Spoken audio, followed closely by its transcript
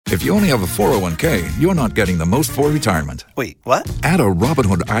If you only have a 401k, you're not getting the most for retirement. Wait, what? Add a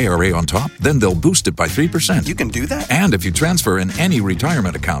Robinhood IRA on top, then they'll boost it by 3%. You can do that? And if you transfer in any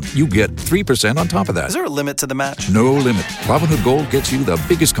retirement account, you get 3% on top of that. Is there a limit to the match? No limit. Robinhood Gold gets you the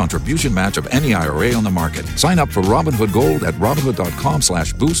biggest contribution match of any IRA on the market. Sign up for Robinhood Gold at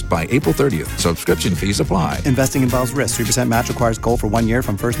Robinhood.com/boost by April 30th. Subscription fees apply. Investing involves risk. 3% match requires gold for 1 year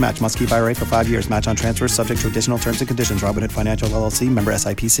from first match. Must keep IRA for 5 years. Match on transfers subject to additional terms and conditions. Robinhood Financial LLC, member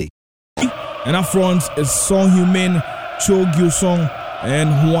SIPC. And up front is Son Heung-min, Cho Gyu-sung, and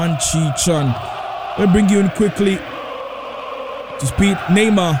Hwang Chi-chan. We'll bring you in quickly to speed.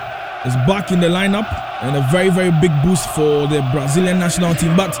 Neymar is back in the lineup and a very, very big boost for the Brazilian national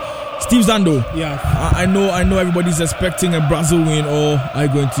team. But Steve Zando, I know everybody's expecting a Brazil win, or are you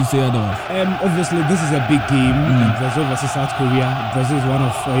going to say otherwise? Obviously, this is a big game. Brazil versus South Korea. Brazil is one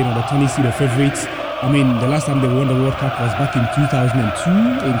of the 20 seed favorites. I mean, the last time they won the World Cup was back in 2002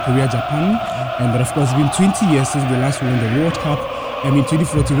 in Korea, Japan. But of course, it's been 20 years since they last won the World Cup. In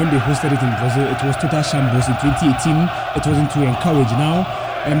 2014, when they hosted it in Brazil, it was total shambles. In 2018, it wasn't too encouraged. Now,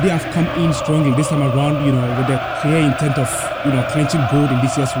 they have come in strongly this time around, with the clear intent of, clinching gold in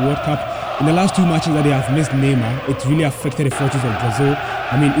this year's World Cup. In the last two matches that they have missed Neymar, it really affected the fortunes of Brazil.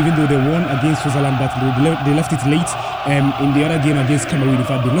 I mean, even though they won against Switzerland, but they left it late. In the other game against Cameroon, in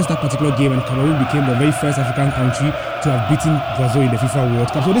fact, they lost that particular game, and Cameroon became the very first African country to have beaten Brazil in the FIFA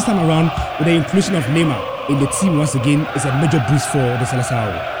World Cup. So this time around, with the inclusion of Neymar in the team once again, is a major boost for the Seleção.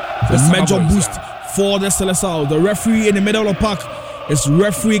 A major boost for the Seleção. The referee in the middle of the park is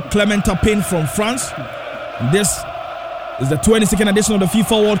referee Clement Tapin from France. And this is the 22nd edition of the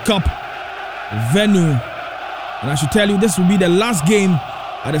FIFA World Cup venue. And I should tell you, this will be the last game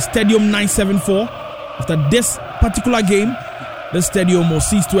at the Stadium 974. After this particular game, the stadium will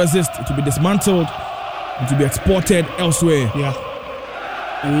cease to exist. It will be dismantled and to be exported elsewhere. Yeah.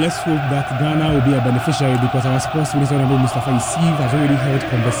 And let's hope that Ghana will be a beneficiary, because our sports minister, Mustafa Yusuf, has already held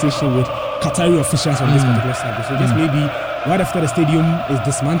conversation with Qatari officials on this particular subject. So just maybe right after the stadium is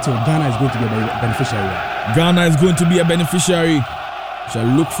dismantled, Ghana is going to be a beneficiary. Ghana is going to be a beneficiary. Shall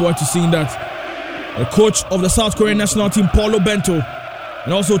look forward to seeing that. The coach of the South Korean national team, Paulo Bento,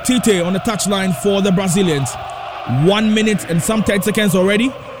 and also Tite on the touchline for the Brazilians. 1 minute and some 10 seconds already.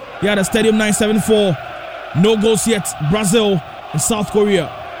 Here at the Stadium 974. No goals yet. Brazil and South Korea.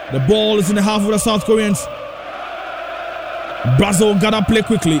 The ball is in the half of the South Koreans. Brazil gotta play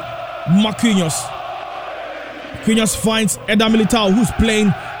quickly. Marquinhos finds Eder Militao, who's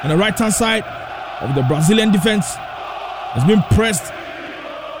playing on the right hand side of the Brazilian defense. Has been pressed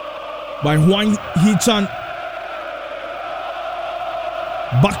by Hwang Hee-chan.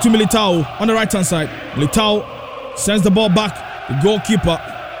 Back to Militao on the right hand side. Militao sends the ball back. The goalkeeper,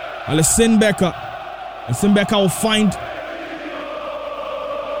 Alisson Becker. Alisson Becker will find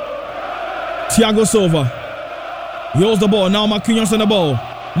Thiago Silva. He holds the ball. Now Marquinhos on the ball.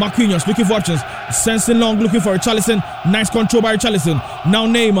 Marquinhos looking for options. Sensing long, looking for Richarlison. Nice control by Richarlison. Now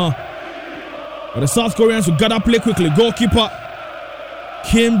Neymar. But the South Koreans will gotta play quickly. Goalkeeper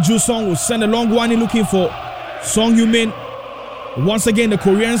Kim Joo-sung will send a long one in looking for Son Heung-min. Once again, the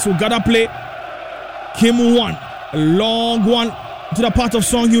Koreans will gotta play. Kim Woo-hwan, a long one to the part of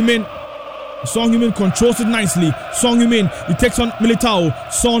Son Heung-min. Son Heung-min controls it nicely. Son Heung-min, he takes on Militao.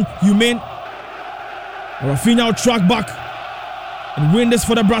 Son Heung-min. Rafinha will track back and win this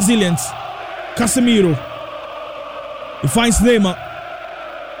for the Brazilians. Casemiro. He finds Neymar.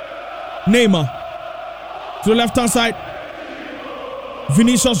 Neymar to the left hand side.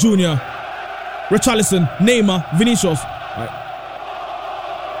 Vinicius Jr. Richarlison, Neymar, Vinicius. Right.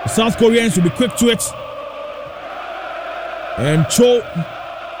 The South Koreans will be quick to it. And Cho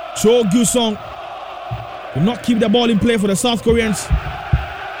Gyu-sung will not keep the ball in play for the South Koreans.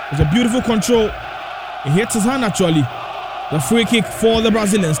 It's a beautiful control. He hits his hand actually. The free kick for the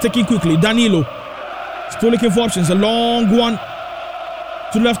Brazilians. Taking quickly. Danilo. Still looking for options. A long one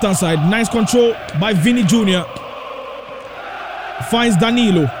to the left hand side. Nice control by Vini Jr. Finds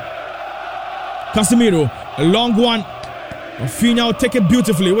Danilo. Casemiro. A long one. Rafinha will take it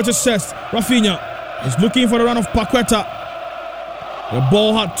beautifully with his chest. Rafinha is looking for the run of Paqueta. The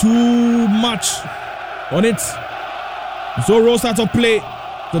ball had too much on it. So rolls out of play.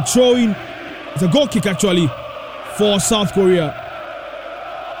 The throw in. It's a goal kick actually for South Korea.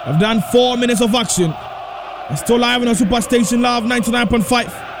 I've done 4 minutes of action. I'm still live on a Superstation Live 99.5.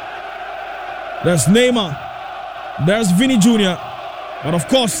 There's Neymar. There's Vini Jr. But of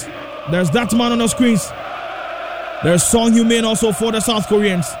course, there's that man on the screens. There's Son Heung-min also for the South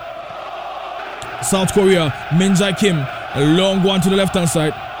Koreans. South Korea, Min Jae-kim. A long one to the left hand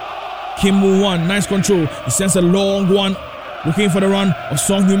side. Kim Woo-hwan, nice control. He sends a long one Looking for the run of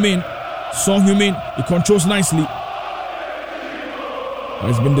Son Heung-min. Son Heung-min, he controls nicely. But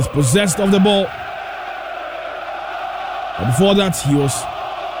he's been dispossessed of the ball. But before that, he was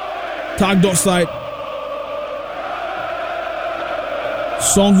tagged offside.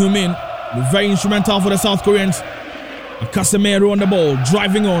 Son Heung-min, very instrumental for the South Koreans. And Casemiro on the ball,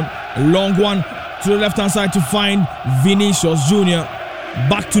 driving on. A long one to the left-hand side to find Vinicius Jr.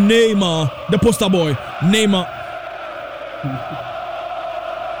 Back to Neymar, the poster boy. Neymar.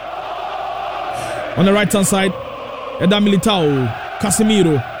 On the right-hand side, Eder Militao,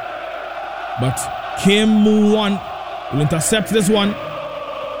 Casemiro. But Kim Moo-won will intercept this one.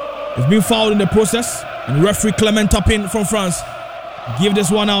 He's been fouled in the process. And referee Clement Tapin from France give this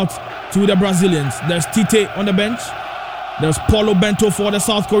one out to the Brazilians. There's Tite on the bench. There's Paulo Bento for the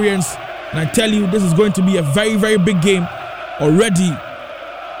South Koreans. And I tell you, this is going to be a very, very big game. Already.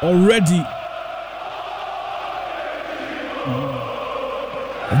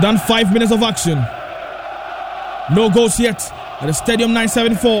 I've done 5 minutes of action. No goals yet at the Stadium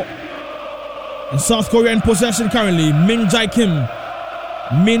 974. And South Korea in possession currently. Min Jae-kim,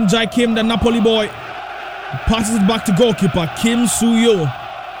 the Napoli boy, passes it back to goalkeeper Kim Soo-gu.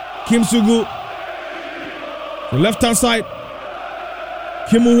 The left-hand side,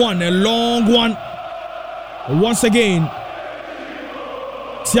 Kim Woo-won, a long one. Once again,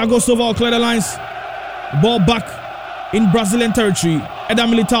 Thiago Silva will clear the lines. Ball back in Brazilian territory. Eder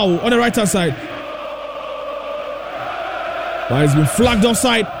Militao on the right-hand side. But he's been flagged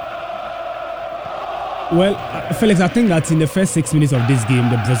offside. Well, Felix, I think that in the first 6 minutes of this game,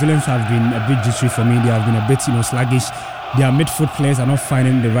 the Brazilians have been a bit jittery for me. They have been a bit, sluggish. Their midfield players are not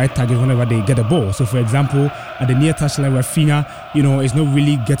finding the right target whenever they get the ball. So, for example, at the near touchline, Rafinha, is not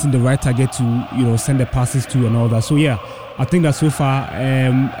really getting the right target to, send the passes to and all that. So, yeah, I think that so far,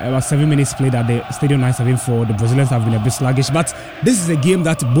 about 7 minutes played at the Stadium 974, the Brazilians have been a bit sluggish. But this is a game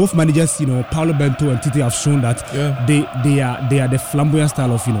that both managers, Paulo Bento and Tite, have shown that they are the flamboyant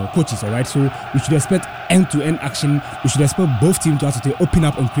style of, coaches, all right? So we should expect end-to-end action. We should expect both teams to actually open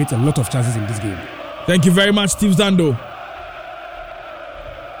up and create a lot of chances in this game. Thank you very much, Steve Zando.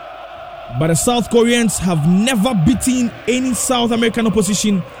 But the South Koreans have never beaten any South American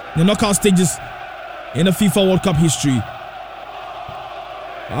opposition in the knockout stages in the FIFA World Cup history.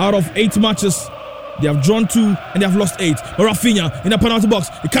 Out of 8 matches, they have drawn 2 and they have lost 8. But Rafinha in the penalty box,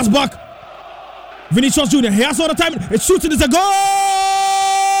 he cuts back. Vinicius Jr., he has all the time. It's shooting, it's a goal!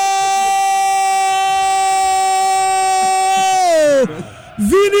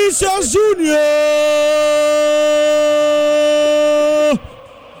 Vinicius Jr.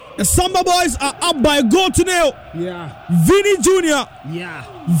 The Samba boys are up by a goal to nil. Yeah. Vinny Jr.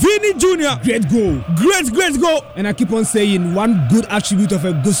 Great goal. Great goal. And I keep on saying, one good attribute of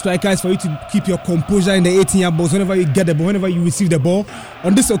a good striker is for you to keep your composure in the 18-yard box whenever you get the ball, whenever you receive the ball.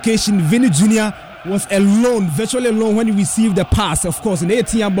 On this occasion, Vinny Jr. was alone, virtually alone when he received the pass, of course, in the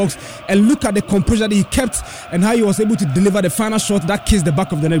 18-yard box. And look at the composure that he kept and how he was able to deliver the final shot that kissed the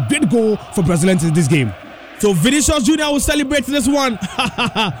back of the net. Great goal for Brazilians in this game. So Vinicius Jr. will celebrate this one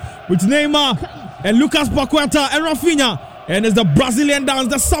with Neymar and Lucas Paqueta and Rafinha. And it's the Brazilian dance,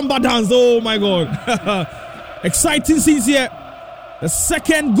 the Samba dance. Oh my God. Exciting scenes here. The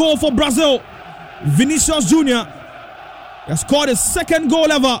second goal for Brazil. Vinicius Jr. has scored his second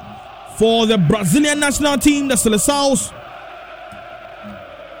goal ever for the Brazilian national team, the Seleçãos.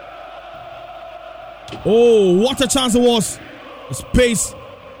 Oh, what a chance it was. The space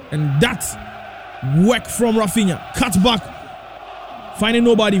and that work from Rafinha. Cut back. Finding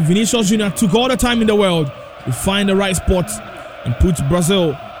nobody. Vinicius Jr. took all the time in the world to find the right spot and put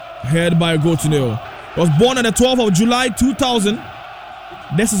Brazil ahead by a goal to nil. He was born on the 12th of July 2000.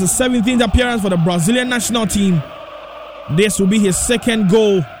 This is his 17th appearance for the Brazilian national team. This will be his second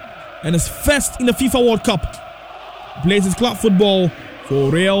goal and his first in the FIFA World Cup. He plays his club football for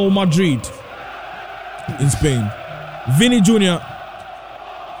Real Madrid in Spain. Vinny Jr.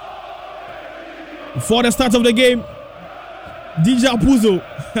 Before the start of the game, DJ Apuzo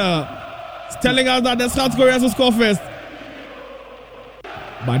is telling us that the South Koreans will score first.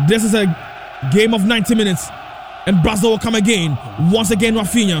 But this is a game of 90 minutes. And Brazil will come again. Once again,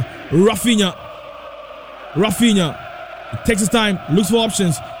 Rafinha. He takes his time, looks for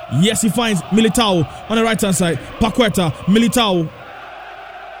options. Yes, he finds Militao on the right-hand side. Paqueta, Militao.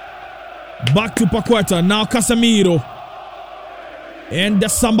 Back to Paqueta. Now Casemiro. And the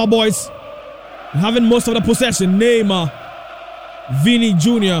Samba boys having most of the possession. Neymar.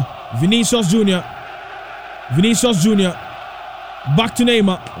 Vinicius Jr. Back to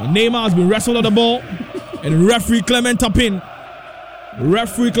Neymar. Neymar has been wrestled on the ball. And referee Clement Tapin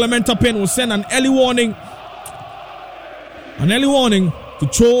will send an early warning. An early warning to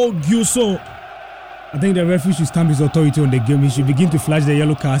Cho Gyu-soo. I think the referee should stamp his authority on the game. He should begin to flash the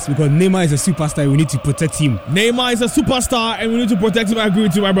yellow cards because Neymar is a superstar. We need to protect him. Neymar is a superstar and we need to protect him. I agree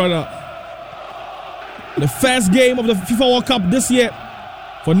with you, my brother. The first game of the FIFA World Cup this year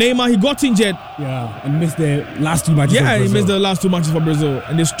for Neymar, he got injured. Yeah, and missed the last 2 matches. Yeah, he missed the last 2 matches for Brazil.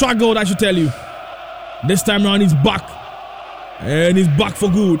 And they struggled, I should tell you. This time around, he's back. And he's back for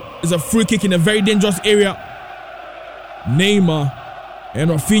good. It's a free kick in a very dangerous area. Neymar and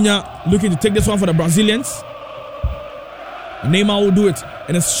Rafinha looking to take this one for the Brazilians. And Neymar will do it.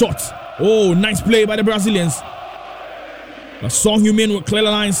 And it's shot. Oh, nice play by the Brazilians. Song Heung-min with clear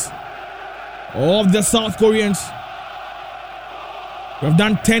lines of the South Koreans. We have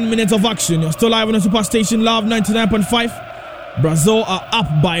done 10 minutes of action. You're still live on the Superstation Love 99.5. Brazil are up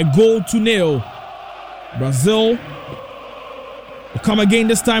by a goal to nil. Brazil will come again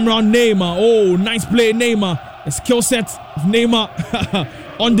this time around. Neymar. Oh, nice play, Neymar. The skill set of Neymar.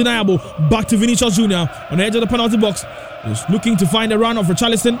 Undeniable. Back to Vinicius Jr. on the edge of the penalty box. He's looking to find a run of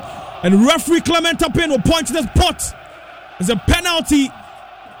Richarlison. And referee Clement Tapin will point to the spot. It's a penalty.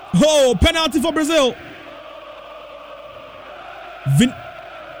 Oh, penalty for Brazil.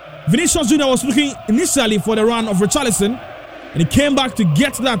 Vinicius Jr. was looking initially for the run of Richarlison, and he came back to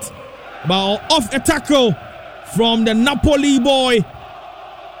get that, but off a tackle from the Napoli boy.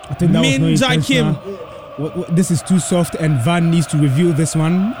 I think that Min Jae Kim. This is too soft, and Van needs to review this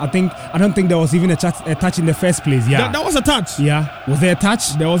one. I don't think there was even a touch in the first place. Yeah, that was a touch. Yeah, was there a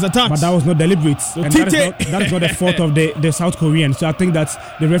touch? There was a touch, but that was not deliberate. So and that is not the fault of the South Koreans. So I think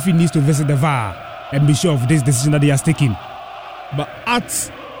that the referee needs to visit the VAR and be sure of this decision that he has taken. But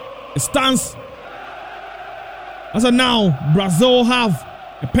at a stance, as of now, Brazil have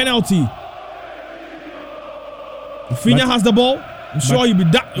a penalty. Rafinha has the ball. I'm sure he'll be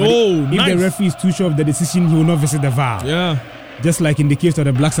that. Oh, if nice. the referee is too sure of the decision, he will not visit the VAR. Yeah. Just like in the case of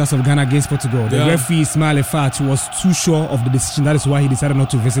the Black Stars of Ghana against Portugal. The referee, Ismail Efat, was too sure of the decision. That is why he decided not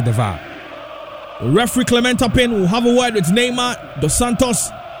to visit the VAR. The referee Clement Tapin will have a word with Neymar, Dos Santos,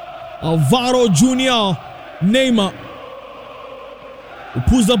 Alvaro Jr. Neymar, who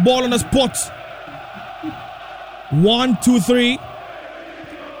puts the ball on the spot. 1, 2, 3.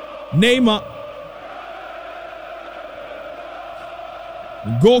 Neymar.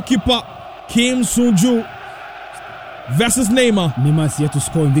 Goalkeeper Kim Sung-joo versus Neymar. Neymar is here to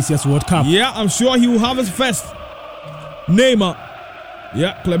score in this year's World Cup. Yeah, I'm sure he will have his first. Neymar.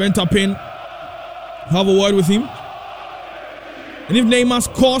 Yeah, Clement Tapin. Have a word with him. And if Neymar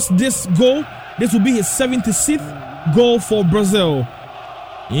scores this goal, this will be his 76th goal for Brazil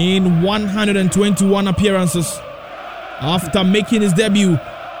in 121 appearances after making his debut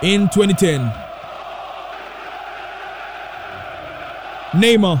in 2010.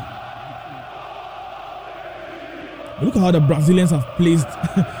 Neymar. Look at how the Brazilians have placed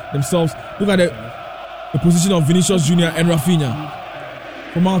themselves. Look at the position of Vinicius Jr. and Rafinha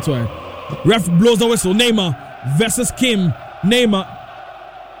from outside. Ref blows the whistle. Neymar versus Kim. Neymar.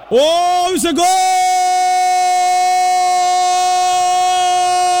 Oh, it's a goal!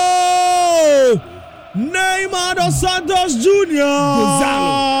 Neymar Dos Santos Jr.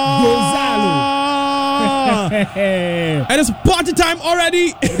 Gonzalo. And it's party time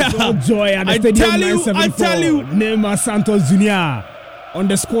already. Joy at the stadium. I tell you, Neymar Santos Jr. on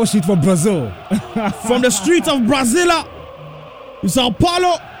the score sheet for Brazil. From the streets of Brasilia to Sao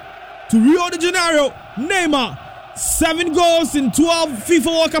Paulo to Rio de Janeiro, Neymar 7 goals in 12 FIFA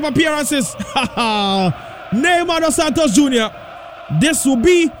World Cup appearances. Neymar Dos Santos Jr. This will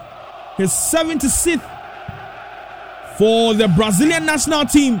be his 76th for the Brazilian national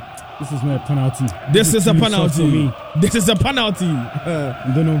team. This is not a penalty. This is a penalty. This is a penalty.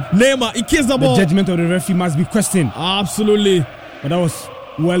 I don't know. Neymar, he kissed the ball. The judgment of the referee must be questioned. Absolutely. But that was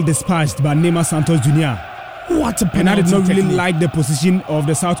well dispatched by Neymar Santos Jr. What a penalty. And I did not really technique. like the position of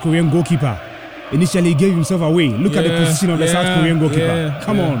the South Korean goalkeeper. Initially, he gave himself away. Look at the position of the South Korean goalkeeper.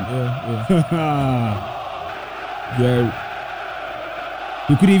 Come on. Yeah.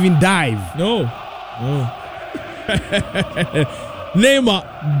 He couldn't even dive. No. Neymar,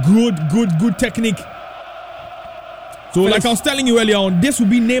 good technique. So, like I was telling you earlier on, this will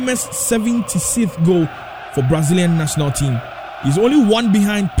be Neymar's 76th goal for Brazilian national team. He's only one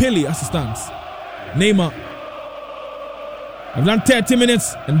behind Pele as it stands. Neymar. I've done 30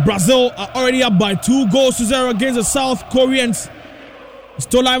 minutes and Brazil are already up by 2-0 against the South Koreans. It's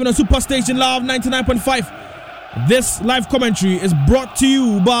still live on the Superstation Love 99.5. This live commentary is brought to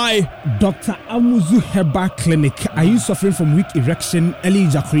you by Dr. Amuzu Herbal Clinic. Are you suffering from weak erection, early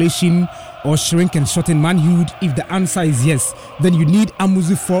ejaculation, or shrink and shorten manhood? If the answer is yes, then you need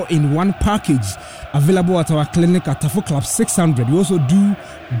Amuzu 4-in-1 package, available at our clinic at Tafo Club 600. We also do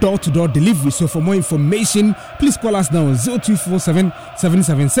door-to-door delivery. So for more information, please call us now on 0247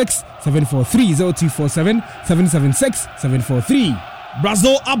 776 743, 0247 776 743.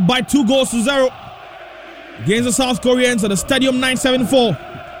 Brazil up by 2-0 against the South Koreans at the Stadium 974.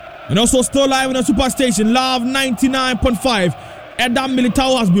 And also still live in the Superstation, Love 99.5. Eder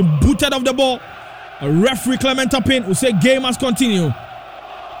Militao has been booted off the ball. A referee Clement Tapin will say game must continue.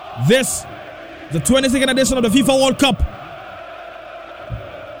 This, the 22nd edition of the FIFA World Cup.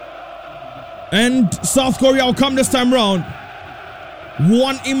 And South Korea will come this time round.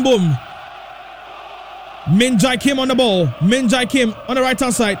 Won Imbum. Min Jae Kim on the ball. Min Jae Kim on the right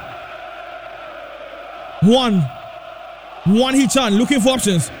hand side. Won Hee-chan looking for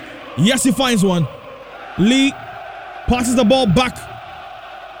options. Yes, he finds one. Lee passes the ball back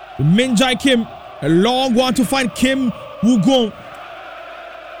to Min Jae Kim. A long one to find Kim Woo-gong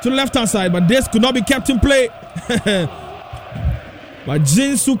to the left hand side, but this could not be kept in play by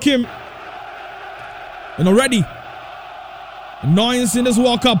Jin Soo Kim. And already annoyance in this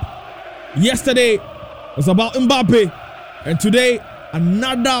World Cup. Yesterday was about Mbappe, and today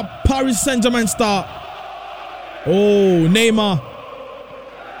another Paris Saint-Germain star. Oh, Neymar.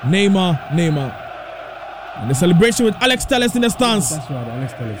 And the celebration with Alex Telles in the stands. That's right,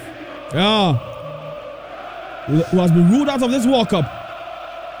 Alex Telles. Yeah. Who has been ruled out of this World Cup.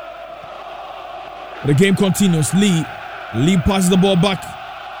 The game continues. Lee passes the ball back.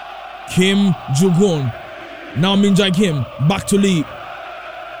 Kim Joo-gun. Now Min Jae Kim. Back to Lee.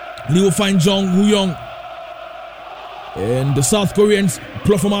 Lee will find Jong Woo-young. And the South Koreans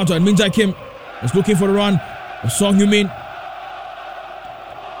plot from outside. Min Jae Kim is looking for the run of Song Heung-min.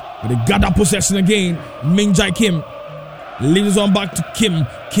 But they got that possession again. Min Jae Kim leaves on back to Kim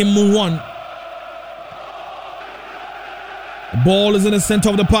Moon-won. The ball is in the center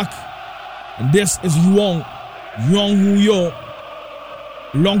of the pack. And this is Young Woo-yo.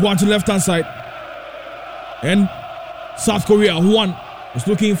 Long one to the left hand side. And South Korea, Hwan is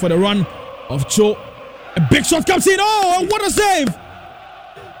looking for the run of Cho. A big shot comes in. Oh, and what a save!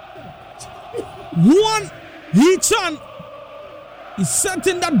 Won Hee-chan. He sent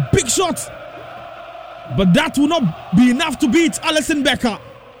in that big shot. But that will not be enough to beat Alisson Becker.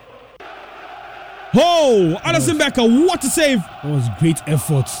 Oh, Alisson Becker, what a save! That was great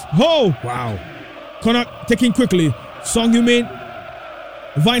effort. Oh, wow. Connor taking quickly. Song Heung-min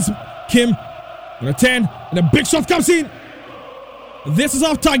finds Kim on a 10, and a big shot comes in. This is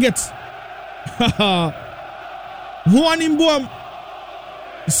off target. Hwan Imbum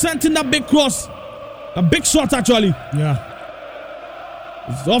sent in that big cross. A big shot, actually. Yeah.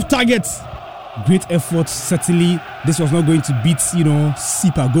 It's off target. Great effort. Certainly, this was not going to beat,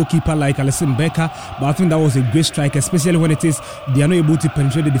 Sipa goalkeeper like Alisson Becker. But I think that was a great strike, especially when it is they are not able to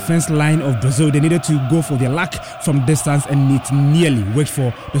penetrate the defense line of Brazil. They needed to go for their luck from distance, and it nearly worked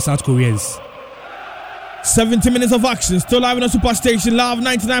for the South Koreans. 70 minutes of action. Still live in the Superstation. Love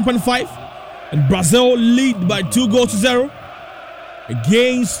 99.5. And Brazil lead by 2-0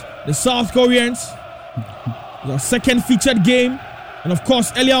 against the South Koreans. The second featured game. And of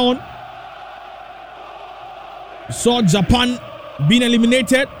course, earlier on, we saw Japan being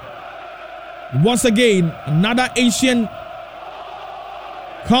eliminated. Once again, another Asian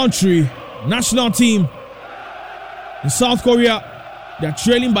country, national team in South Korea. They are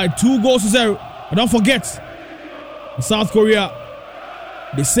trailing by 2-0. But don't forget, in South Korea,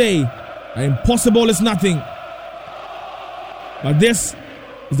 they say that impossible is nothing. But this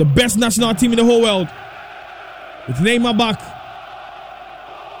is the best national team in the whole world. With Neymar back.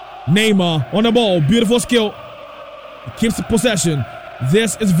 Neymar on the ball. Beautiful skill. He keeps the possession.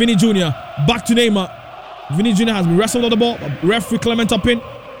 This is Vinny Jr. Back to Neymar. Vinny Jr. has been wrestled on the ball. Referee Clement Tapin.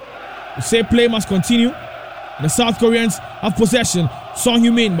 The same play must continue. And the South Koreans have possession. Song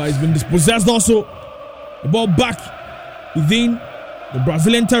Heung-min, but he's been dispossessed also. The ball back within the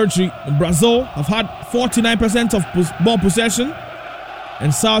Brazilian territory. And Brazil have had 49% of ball possession.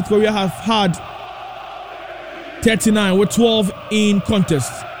 And South Korea have had 39 with 12 in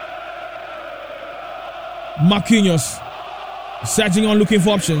contest. Marquinhos searching on, looking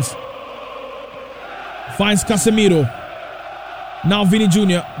for options. Finds Casemiro. Now Vinny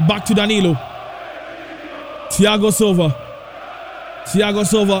Jr. Back to Danilo. Thiago Silva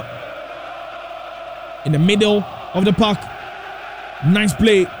in the middle of the park. Nice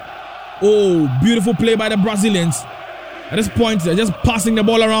play. Oh, beautiful play by the Brazilians. At this point, they're just passing the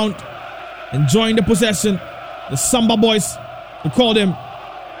ball around, enjoying the possession. The Samba boys, we call them.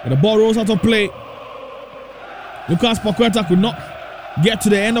 And the ball rolls out of play. Lucas Paqueta could not get to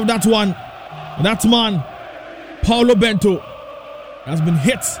the end of that one. That man, Paulo Bento, has been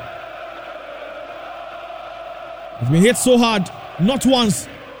hit. Has been hit so hard, not once,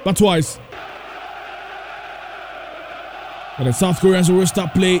 but twice. But the South Koreans will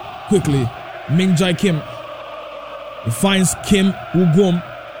start play quickly. Min Jae Kim. He finds Kim Woo-gum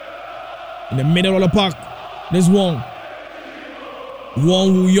in the middle of the park. There's Wong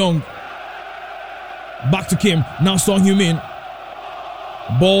Woo-young. Back to Kim. Now Song Heung-min.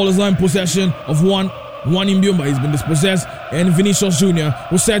 Ball is now in possession of one Mbyumba. He's been dispossessed. And Vinicius Jr.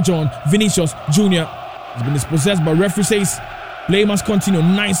 was set on. Vinicius Jr. has been dispossessed, but referee says play must continue.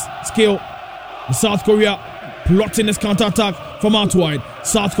 Nice skill. South Korea plotting this counter-attack from out wide.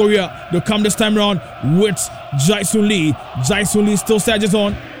 South Korea, they'll come this time around with Jae-Soon Lee. Jae-Soon Lee still surges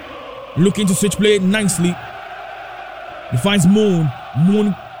on. Looking to switch play nicely. He finds Moon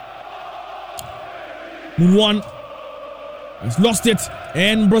Won has lost it.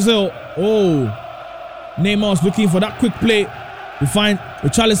 And Brazil. Oh. Neymar's looking for that quick play. We find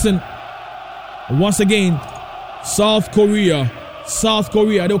Richarlison. Once again, South Korea.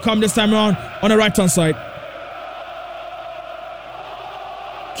 They'll come this time around on the right-hand side.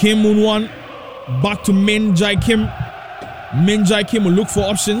 Kim Moon-won. Back to Min Jae Kim. Min Jae Kim will look for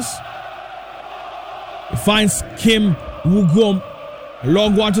options. He finds Kim Woo-gum. A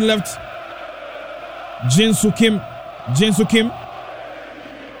long one to the left. Jin-Soo Kim.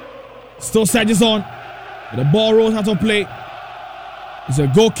 Still surges on. The ball rolls out of play. It's a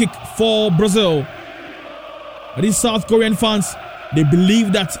goal kick for Brazil. But these South Korean fans, they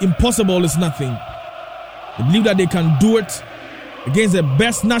believe that impossible is nothing. They believe that they can do it against the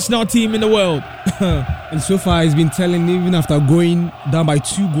best national team in the world. And so far, he's been telling, even after going down by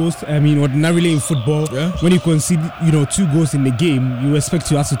 2 goals, I mean, ordinarily in football, when you concede, 2 goals in the game, you expect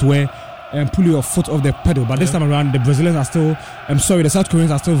to, as it were, pull your foot off the pedal. But this time around, the Brazilians are still, the South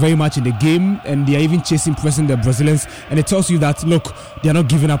Koreans are still very much in the game, and they are even pressing the Brazilians. And it tells you that, look, they are not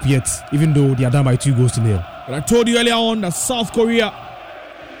giving up yet, even though they are down by 2-0. But I told you earlier on that South Korea,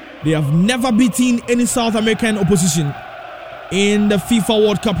 they have never beaten any South American opposition in the FIFA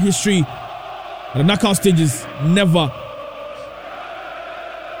World Cup history. At the knockout stages, never.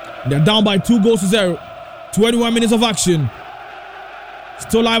 They're down by 2-0. 21 minutes of action.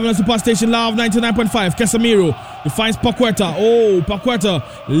 Still live on the Superstation Live 99.5. Casemiro. He finds Paqueta. Oh, Paqueta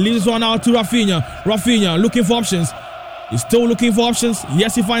leaves one out to Rafinha. Rafinha looking for options. He's still looking for options.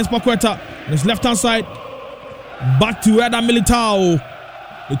 Yes, he finds Paqueta on his left-hand side. Back to Eder Militao.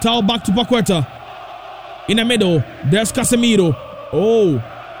 Militao back to Paqueta. In the middle, there's Casemiro. Oh,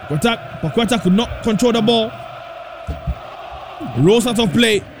 Paqueta could not control the ball. Rolls out of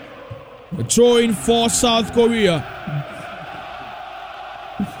play. A throw-in for South Korea.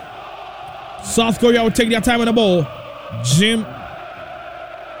 South Korea will take their time on the ball.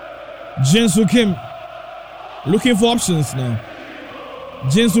 Jin-Soo Kim looking for options now.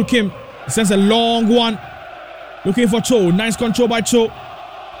 Jin-Soo Kim sends a long one. Looking for Cho. Nice control by Cho.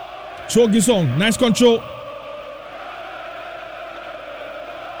 Cho Gi-sung. Nice control.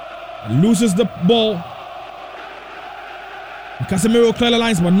 Loses the ball. Casemiro clear the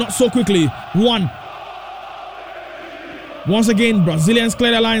lines, but not so quickly. Once again, Brazilians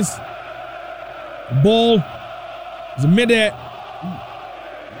clear the lines. Ball is mid-air.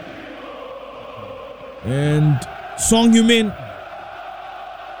 And Song Heung-min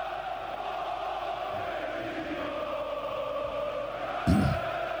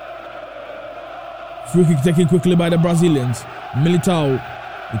free kick taken quickly by the Brazilians. Militao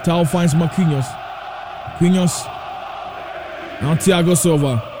finds Marquinhos. Now Thiago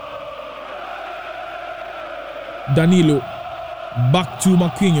Silva. Danilo. Back to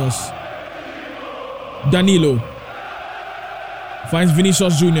Marquinhos. Danilo finds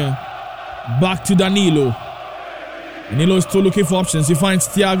Vinicius Jr. Back to Danilo. Danilo is still looking for options. He finds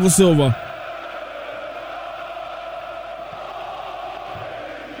Thiago Silva.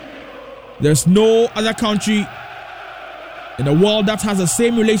 There's no other country in the world that has the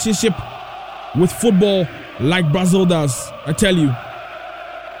same relationship with football like Brazil does. I tell you,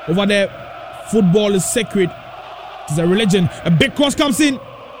 over there, football is sacred. It's a religion. A big cross comes in.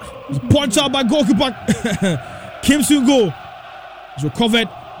 It's punched out by goalkeeper Kim Seung-go. It's recovered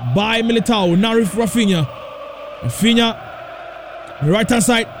by Militao. Now Rafinha. Rafinha, on the right hand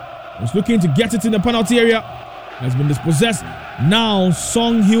side, was looking to get it in the penalty area. Has been dispossessed. Now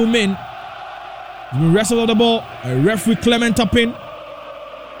Song Heung-min has been wrestled off the ball. A referee Clement Tapin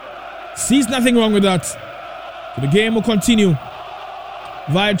sees nothing wrong with that. So the game will continue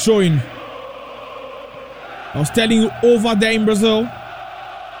via throwing. I was telling you, over there in Brazil,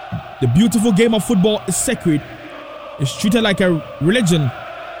 the beautiful game of football is sacred. It's treated like a religion.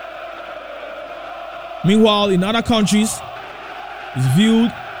 Meanwhile, in other countries, it's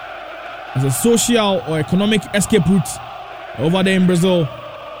viewed as a social or economic escape route. Over there in Brazil,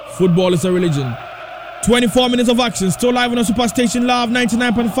 football is a religion. 24 minutes of action, still live on the Superstation Live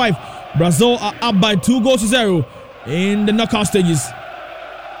 99.5. Brazil are up by 2-0 in the knockout stages.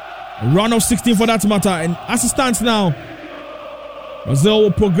 A round of 16 for that matter. And as it stands now, Brazil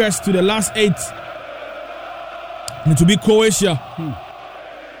will progress to the last 8. And it will be Croatia.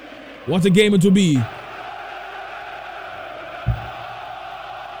 What a game it will be.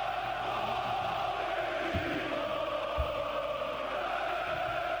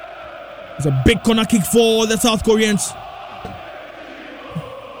 It's a big corner kick for the South Koreans.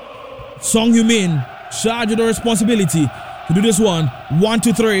 Song Heung-min charged with the responsibility to do this one.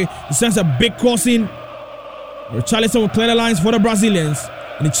 1-2-3. He sends a big crossing. Richarlison will clear the lines for the Brazilians.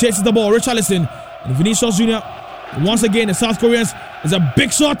 And he chases the ball. Richarlison and Vinicius Jr. Once again, the South Koreans. Is a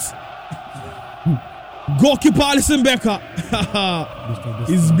big shot. Goalkeeper Alisson Becker.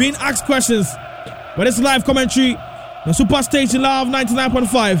 He's been asked questions. But it's live commentary. The Superstation Live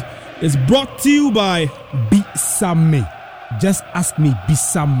 99.5 is brought to you by Bisame. Just ask me,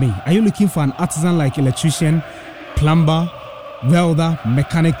 Bisame. Are you looking for an artisan like electrician, plumber, welder,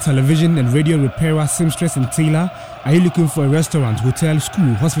 mechanic, television and radio repairer, seamstress and tailor? Are you looking for a restaurant, hotel,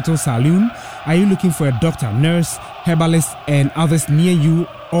 school, hospital, saloon? Are you looking for a doctor, nurse, herbalist and others near you?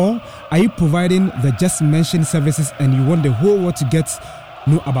 Or are you providing the just mentioned services and you want the whole world to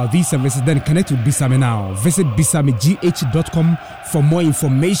know about these services? Then connect with Bisame now. Visit bisamegh.com for more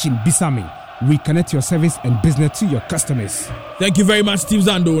information. Bisame, we connect your service and business to your customers. Thank you very much, Steve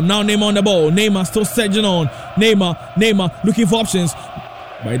Zando. Now Neymar on the ball. Neymar still surging on. Neymar looking for options,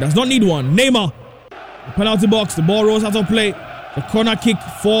 but he does not need one. Neymar, the penalty box. The ball rolls out of play. The corner kick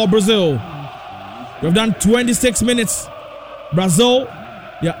for Brazil. We have done 26 minutes. Brazil,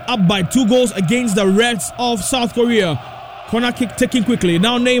 they are up by 2 goals against the Reds of South Korea. Corner kick taken quickly.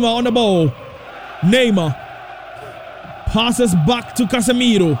 Now Neymar on the ball. Neymar passes back to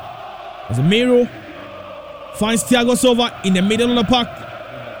Casemiro. Casemiro finds Thiago Silva in the middle of the park.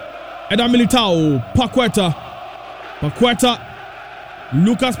 Eder Militao. Paqueta.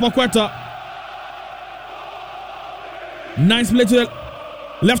 Lucas Paqueta. Nice play to the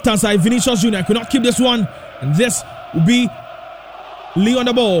left hand side. Vinicius Jr. could not keep this one. And this will be Lee on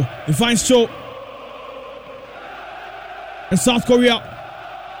the ball. He finds Cho. And South Korea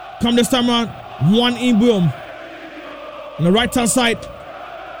come this time around. One in Boom. On the right hand side,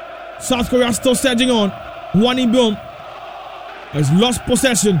 South Korea still surging on. One in Boom has lost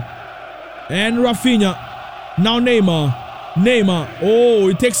possession. And Rafinha. Now Neymar. Oh,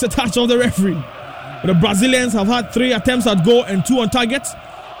 he takes the touch of the referee. But the Brazilians have had 3 attempts at goal and 2 on target.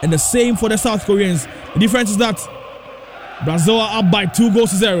 And the same for the South Koreans. The difference is that Brazil are up by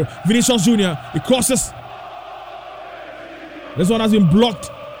 2-0. Vinicius Jr. He crosses. This one has been blocked.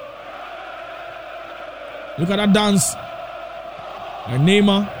 Look at that dance. And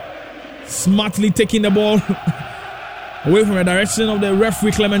Neymar smartly taking the ball away from the direction of the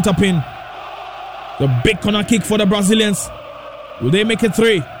referee Clement Tapin. The big corner kick for the Brazilians. Will they make it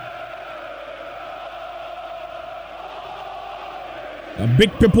 3? The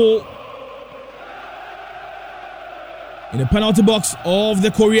big people in the penalty box of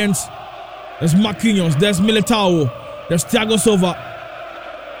the Koreans. There's Marquinhos, there's Militao, there's Thiago Silva.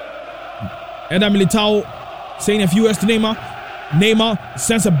 Eder Militao saying a few words to Neymar. Neymar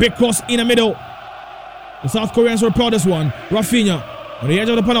sends a big cross in the middle. The South Koreans repel this one. Rafinha on the edge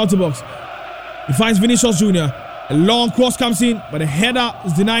of the penalty box. He finds Vinicius Jr. A long cross comes in, but the header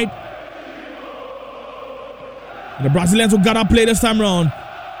is denied. And the Brazilians will gotta play this time around.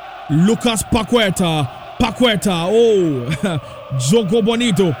 Lucas Paqueta. Oh, Jogo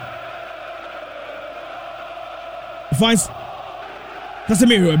Bonito. He finds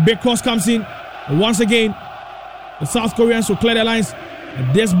Casemiro. A big cross comes in. And once again, the South Koreans will clear their lines.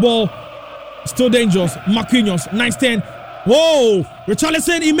 And this ball is still dangerous. Marquinhos, nice 10. Whoa!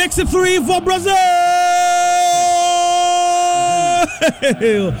 Richarlison, he makes it 3 for Brazil!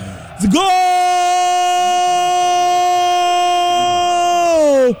 It's a goal!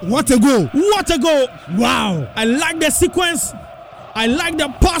 What a goal! Wow! I like the sequence. I like the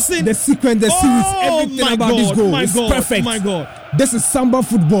passing. The sequence, the series, everything about this goal is perfect. My God. This is Samba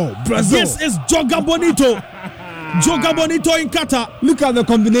football. Brazil. This is Joga Bonito. Joga Bonito in Qatar. Look at the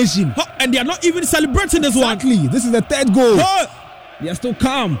combination. And they are not even celebrating this one. Exactly. This is the 3rd goal. They are still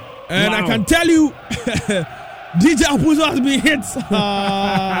calm. And I can tell you, DJ Apuzo has been hit.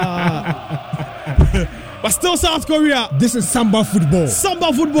 But still South Korea. This is Samba football.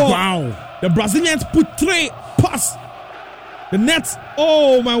 Samba football. Wow. The Brazilians put 3 past The net.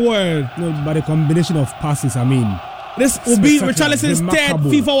 Oh my word! No, but the combination of passes. I mean, this will be Richarlison's third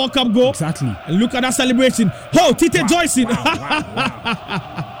FIFA World Cup goal. Exactly. And look at that celebration. Oh, Tite Joycin.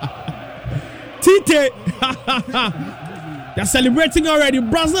 Tite. They're celebrating already.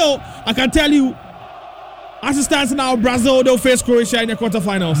 Brazil, I can tell you, as it stands now, Brazil, they'll face Croatia in the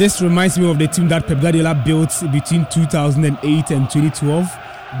quarterfinals. This reminds me of the team that Pep Guardiola built between 2008 and 2012.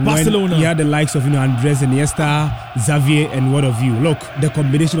 Barcelona. He had the likes of Andres Iniesta, Xavier, and what of you. Look, the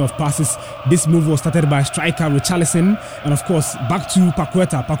combination of passes. This move was started by striker Richarlison, and of course, back to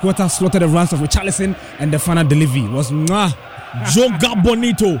Paqueta. Paqueta slaughtered the runs of Richarlison, and the final delivery was mwah. Joga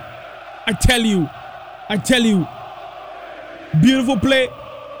bonito. I tell you. Beautiful play.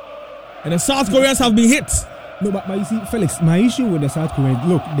 And the South Koreans have been hit. No, but you see, Felix, my issue with the South Koreans,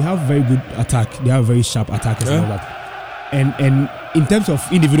 look, they have very good attack. They have very sharp attackers and all that. And in terms of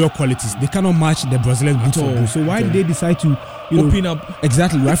individual qualities, they cannot match the Brazilians boot for boot. So why did they decide to open up?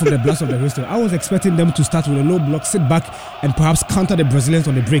 Exactly, right from the blast of the whistle. I was expecting them to start with a low block, sit back, and perhaps counter the Brazilians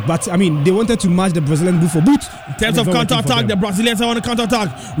on the break. But I mean, they wanted to match the Brazilian boot for boot. In terms of counter-attack, the Brazilians are on the counter-attack.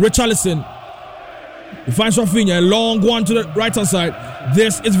 Richarlison. He finds Rafinha, a long one to the right-hand side.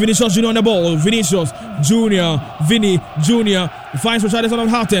 This is Vinicius Junior on the ball. Vinicius Junior, Vinny Junior. He finds Richarlison on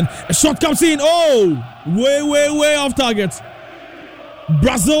Houghton. A shot comes in. Oh, way off target.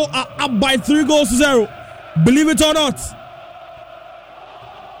 Brazil are up by 3-0. Believe it or not.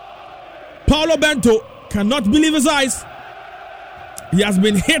 Paulo Bento cannot believe his eyes. He has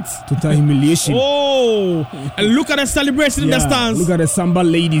been hit. Total humiliation. Oh, and look at the celebration in the stands. Look at the Samba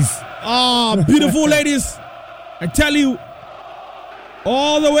ladies. Beautiful ladies. I tell you,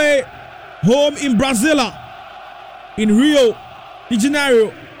 all the way home in Brasilia, in Rio de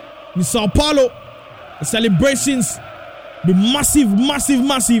Janeiro, in Sao Paulo, the celebrations be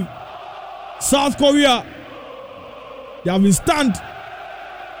massive. South Korea, they have been stunned.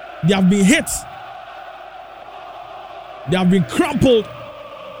 They have been hit. They have been crumpled.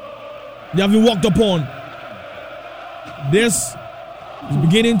 They have been walked upon. This is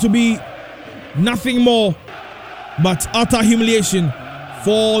beginning to be nothing more but utter humiliation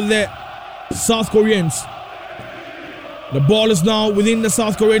for the South Koreans. The ball is now within the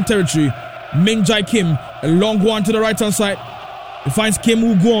South Korean territory. Min Jae Kim, a long one to the right hand side. He finds Kim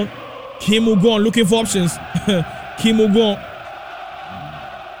Woo-kwon. Kim Woo-kwon looking for options. Kim Woo-kwon.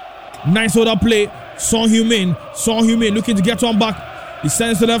 Nice order play. Son Heung-min looking to get one back. He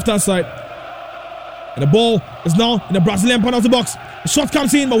sends to the left hand side. And the ball is now in the Brazilian penalty box. The shot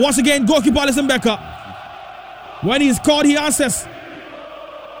comes in, but once again, goalkeeper Alisson Becker. When he's called, he answers.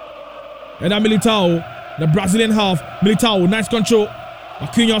 And then Militao, the Brazilian half. Militao, nice control.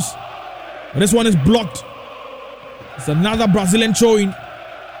 Marquinhos. And this one is blocked. It's another Brazilian throw-in.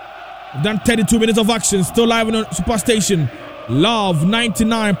 We've done 32 minutes of action. Still live on Superstation. Love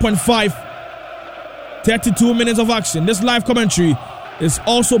 99.5. 32 minutes of action. This live commentary is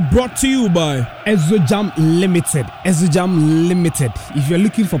also brought to you by Exojam Limited. Exojam Limited. If you're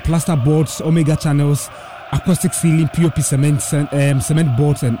looking for plaster boards, Omega channels, acoustic ceiling, POP cement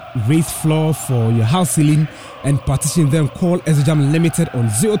boards, and raised floor for your house ceiling and partition, then call Exojam Limited on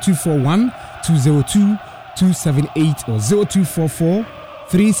 0241 202 278 or 0244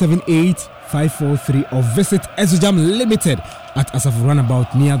 378 543 or visit Exojam Limited at Asaf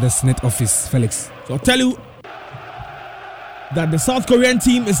Runabout near the Senate office. Felix. So I'll tell you that the South Korean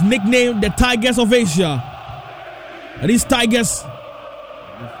team is nicknamed the Tigers of Asia. And these Tigers,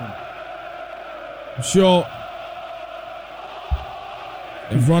 I'm sure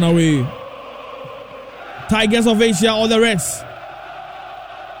they've run away. Tigers of Asia or the Reds.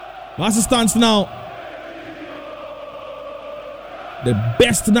 As it stands now, the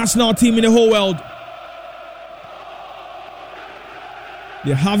best national team in the whole world.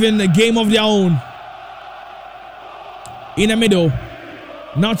 They're having a game of their own. In the middle,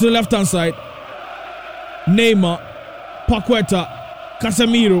 now to the left hand side, Neymar, Paqueta,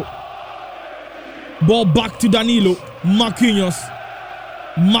 Casemiro. Ball back to Danilo, Marquinhos,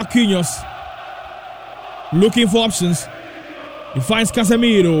 looking for options. He finds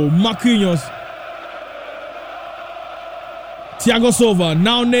Casemiro, Marquinhos, Thiago Silva,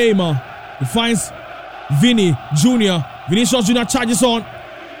 now Neymar. He finds Vinny Junior. Vinicius Junior charges on.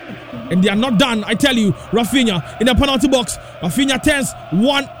 And they are not done, I tell you. Rafinha in the penalty box. Rafinha turns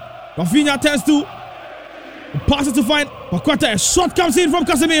one. Rafinha turns two. He passes to find Paqueta. A shot comes in from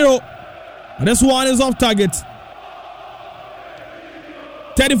Casemiro. And this one is off target.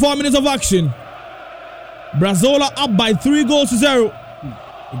 34 minutes of action. Brazil are up by 3-0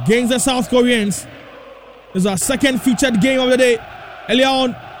 against the South Koreans. This is our second featured game of the day. Earlier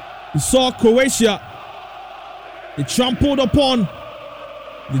on, we saw Croatia They trampled upon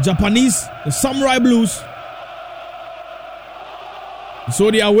the Japanese, the Samurai Blues.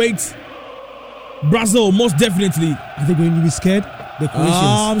 So they await Brazil, most definitely. Are they going to be scared? The Croatians.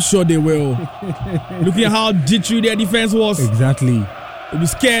 I'm sure they will. Looking at how jittery their defense was. Exactly. They'll be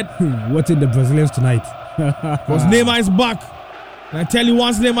scared. What's in the Brazilians tonight? Because Neymar is back. And I tell you,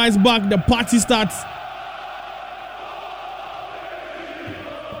 once Neymar is back, the party starts.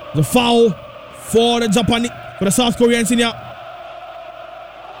 The foul for the Japanese, for the South Korean senior.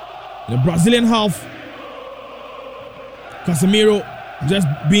 The Brazilian half. Casemiro just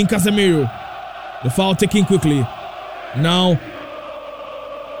being Casemiro. The foul taken quickly. Now,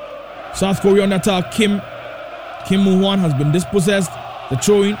 South Korea on attack. Kim Moo-hwan has been dispossessed. The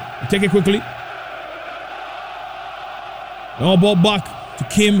throw-in. They take it quickly. Now ball back to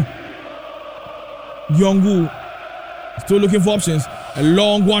Kim Jong-woo. Still looking for options. A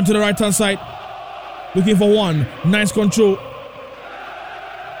long one to the right-hand side. Looking for one. Nice control.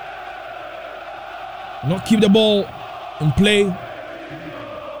 Not keep the ball in play.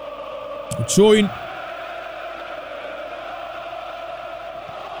 Showing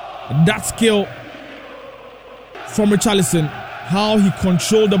that skill from Richarlison. How he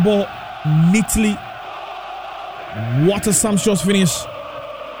controlled the ball neatly. What a sumptuous finish.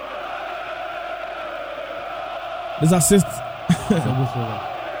 This assist.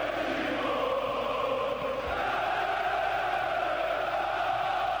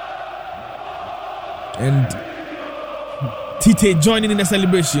 And Tite joining in the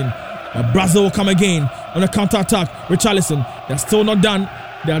celebration. Brazil will come again on a counter-attack. Richarlison, they're still not done.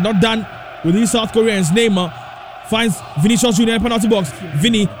 They are not done with these South Koreans. Neymar finds Vinicius Junior in the penalty box.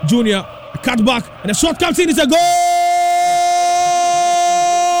 Vinny Junior, a cut back, and a shot comes in. It's a goal!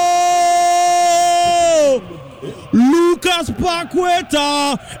 Lucas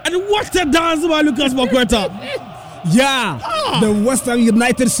Paqueta! And what a dance by Lucas Paqueta! Yeah, the West Ham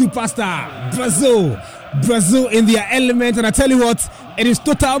United superstar, Brazil in their element, and I tell you what, it is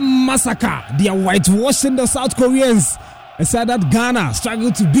total massacre. They are whitewashing the South Koreans. I said that Ghana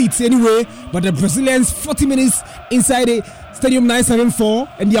struggled to beat anyway, but the Brazilians 40 minutes inside the Stadium 974,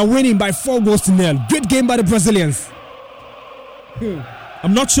 and they are winning by 4-0. Great game by the Brazilians.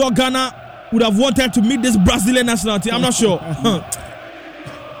 I'm not sure Ghana would have wanted to meet this Brazilian national team. I'm not sure.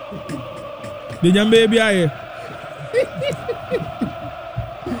 The young baby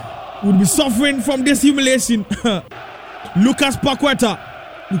would be suffering from this humiliation. Lucas Paqueta.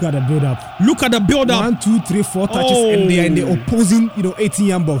 Look at the build-up. Look at the build-up. 1, 2, 3, 4 touches, and they are in the opposing,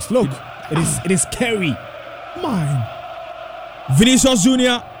 18-yard box. Look, it is scary. Man. Vinicius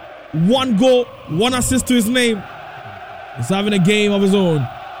Junior, 1 goal, 1 assist to his name. He's having a game of his own.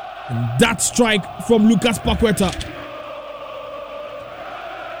 And that strike from Lucas Paqueta.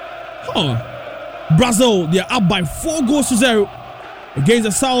 Brazil, they are up by 4-0 against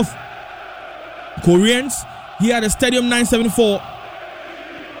the South Koreans here at the Stadium 974.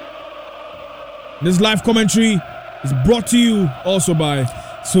 This live commentary is brought to you also by...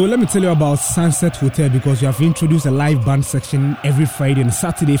 So let me tell you about Sunset Hotel, because we have introduced a live band section every Friday and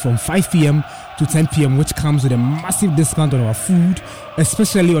Saturday from 5 p.m. to 10 p.m. which comes with a massive discount on our food,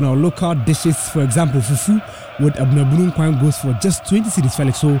 especially on our local dishes. For example, fufu with abnabunun kwang goes for just 20 cedis,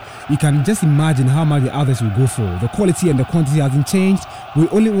 Felix. So you can just imagine how much the others will go for. The quality and the quantity hasn't changed. We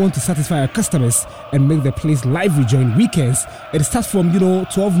only want to satisfy our customers and make the place lively during weekends. It starts from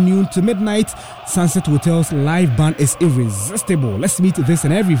 12 noon to midnight. Sunset Hotel's live band is irresistible. Let's meet this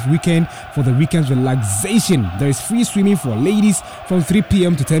and every weekend for the weekend's relaxation. There is free swimming for ladies from 3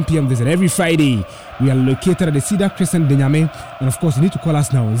 p.m. to 10 p.m. this and every Friday. We are located at the Cedar Crescent, Denyame. And of course, you need to call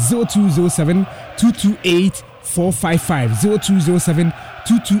us now. 0207 228 455. 0207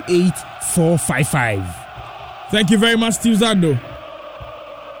 228 455. Thank you very much, Steve Zando.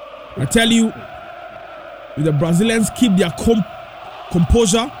 I tell you, if the Brazilians keep their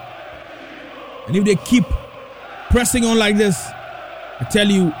composure, and if they keep pressing on like this, I tell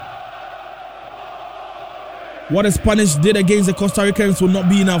you, what the Spanish did against the Costa Ricans will not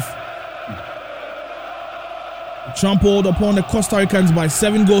be enough. Trampled upon the Costa Ricans by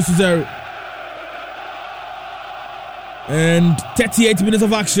 7-0. And 38 minutes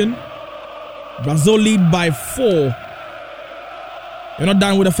of action. Brazil lead by 4. They're not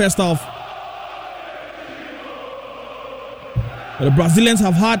done with the first half. But the Brazilians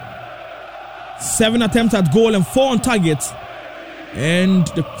have had 7 attempts at goal and 4 on target. And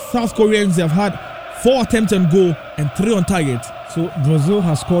the South Koreans have had 4 attempts on goal and 3 on target. So Brazil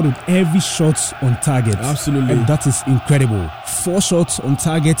has scored with every shot on target. Absolutely. And that is incredible. 4 shots on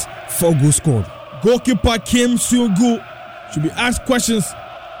target, 4 goals scored. Goalkeeper Kim Seung-gu should be asked questions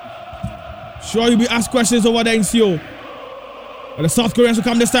Sure, you'll be asked questions over there in Seoul. But the South Koreans will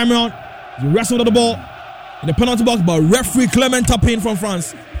come this time around. The rest of the ball in the penalty box, but referee Clement Tapin from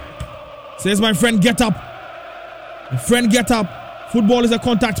France says, my friend, get up. My friend, get up. Football is a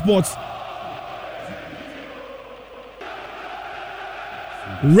contact sport.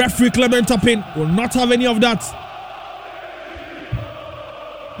 Referee Clement Tapin will not have any of that.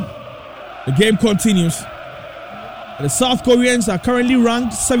 The game continues. The South Koreans are currently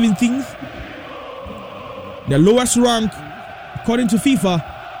ranked 17th. Their lowest rank, according to FIFA,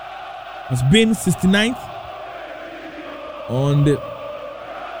 has been 69th. On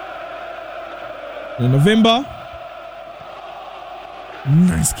in November.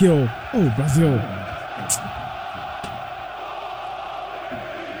 Nice kill. Oh, Brazil.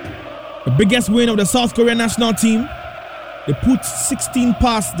 The biggest win of the South Korean national team. They put 16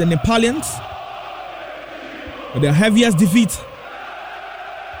 past the Nepalians. But their heaviest defeat,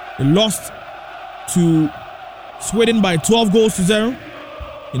 they lost to Sweden by 12 goals to 0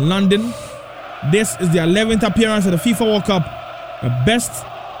 in London. This is their 11th appearance at the FIFA World Cup. The best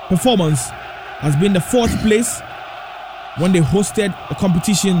performance has been the 4th place when they hosted the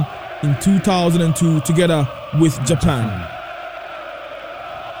competition in 2002 together with Japan.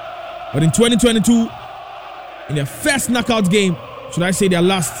 But in 2022, in their first knockout game, should I say their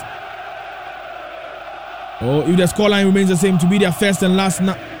last, or if the scoreline remains the same, to be their first and last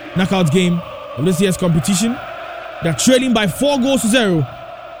knockout game of this year's competition, they're trailing by 4 goals to 0.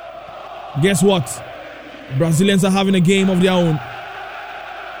 Guess what? The Brazilians are having a game of their own.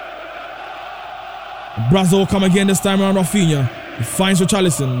 Brazil come again this time around. Rafinha. He finds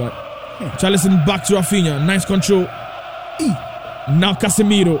Richarlison, but Richarlison back to Rafinha. Nice control. Now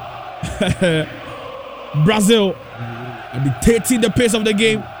Casemiro. Brazil are dictating the pace of the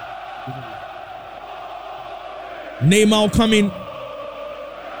game. Neymar coming.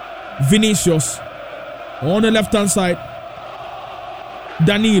 Vinicius on the left hand side.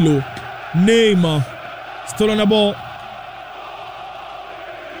 Danilo. Neymar still on the ball.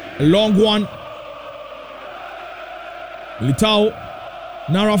 A long one. Militao.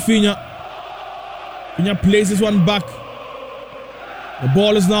 Now Rafinha. Rafinha plays this one back. The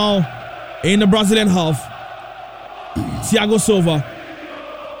ball is now in the Brazilian half. Thiago Silva.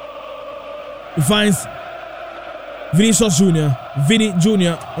 He finds Vinicius Jr. Vinny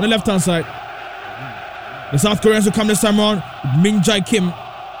Jr. on the left hand side. The South Koreans will come this time around with Min Jae Kim.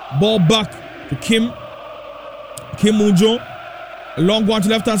 Ball back to Kim. Kim Moon-jo. A long one to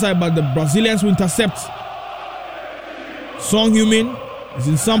left hand side, but the Brazilians will intercept. Song Heung-min is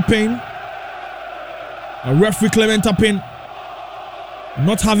in some pain. A referee Clement Tapin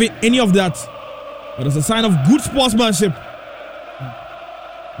not having any of that, but it's a sign of good sportsmanship.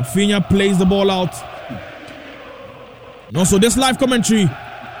 Rafinha plays the ball out. And also, this live commentary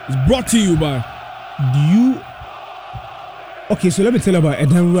is brought to you by. Okay, so let me tell you about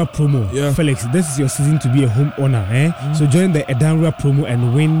Edanura promo. Yeah. Felix, this is your season to be a homeowner. So join the Edanura promo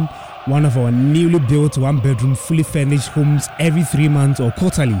and win one of our newly built 1-bedroom fully furnished homes every 3 months or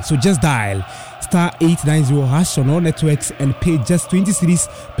quarterly. So just dial *890# on all networks and pay just 20 cedis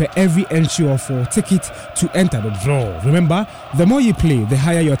per every entry or for ticket to enter the draw. Remember, the more you play, the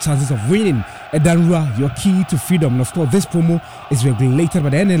higher your chances of winning. Edanura, your key to freedom. And of course, this promo is regulated by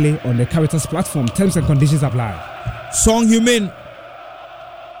the NLA on the Caritas platform. Terms and conditions apply. Song Heung-min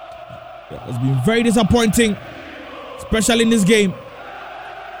has been very disappointing, especially in this game.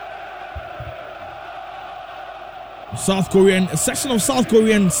 A section of South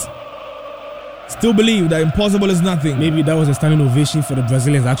Koreans still believe that impossible is nothing. Maybe that was a standing ovation for the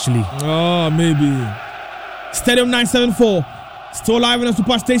Brazilians, actually. Oh, maybe. Stadium 974, still live in the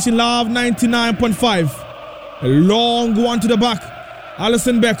Superstation Love 99.5. A long one to the back.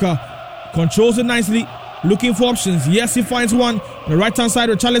 Alisson Becker controls it nicely, looking for options. Yes, he finds one. On the right hand side,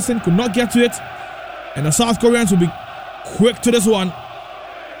 Richarlison could not get to it. And the South Koreans will be quick to this one.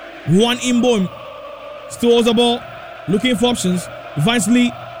 One Imbom still holds the ball, looking for options. He finds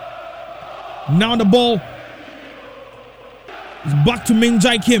Lee. Now the ball is back to Min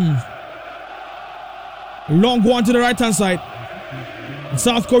Jae Kim. Long one to the right hand side. And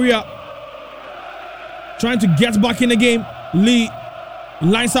South Korea trying to get back in the game. Lee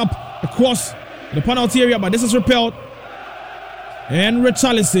lines up across the penalty area, but this is repelled. And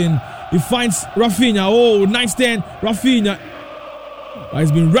Richarlison, he finds Rafinha. Oh, nice stand, Rafinha.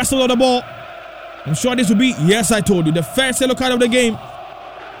 He's been wrestled on the ball. I'm sure this will be, yes, I told you, the first yellow card of the game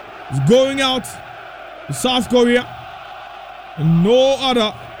is going out to South Korea. And no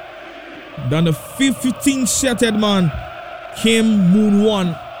other than the 15-shirted man, Kim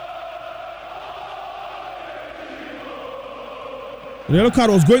Moon-won. The yellow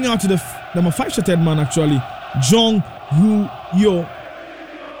card was going out to the number 5 shorted man actually, Jong Woo-yo.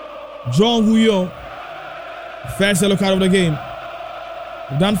 Jong Woo-yo. First yellow card of the game.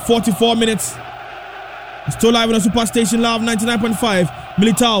 We've done 44 minutes. Still live on the Superstation Love 99.5.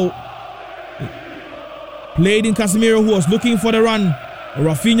 Militao played in Casemiro, who was looking for the run.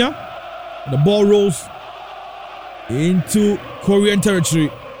 Rafinha. The ball rolls into Korean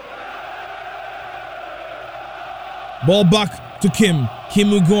territory. Ball back to Kim. Kim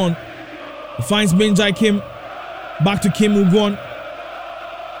Woo-gon finds Min Jae Kim. Back to Kim Woo-gon.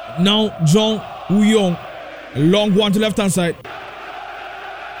 Now Jong Woo-young. A long one to left hand side.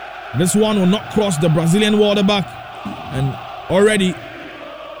 This one will not cross the Brazilian wall the back. And already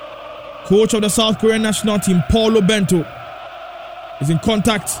coach of the South Korean national team, Paulo Bento, is in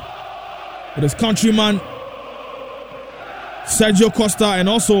contact with his countryman Sergio Costa and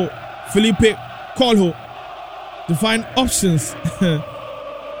also Felipe Colho to find options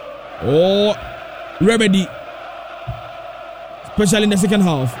or remedy, especially in the second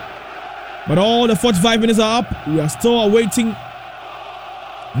half. But all the 45 minutes are up. We are still awaiting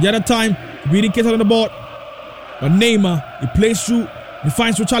the other time to be indicated on the board. But Neymar, he plays through, he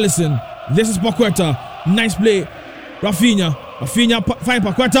finds Richarlison. This is Paqueta. Nice play. Rafinha finds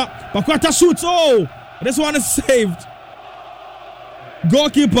Paqueta. Paqueta shoots. Oh, this one is saved.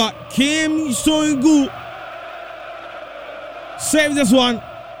 Goalkeeper Kim Sung-gu saves this one.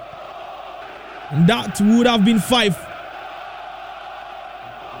 And that would have been 5.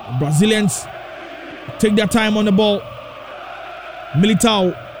 The Brazilians take their time on the ball.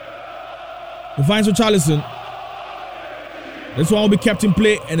 Militao finds Richarlison. This one will be kept in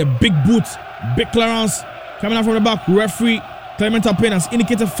play, and a big boot, big clearance coming out from the back. Referee Clement Appiah has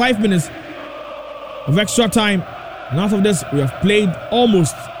indicated 5 minutes of extra time. And out of this, we have played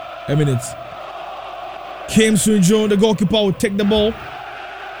almost a minute. Kim Sung-jo, the goalkeeper, will take the ball.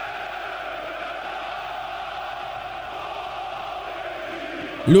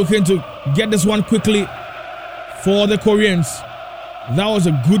 Looking to get this one quickly for the Koreans. That was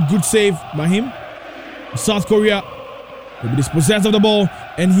a good save by him. South Korea will be dispossessed of the ball.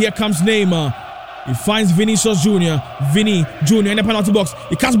 And here comes Neymar. He finds Vinicius Jr. Vinny Jr. in the penalty box.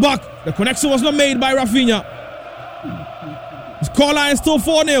 He cuts back. The connection was not made by Rafinha. His scoreline is still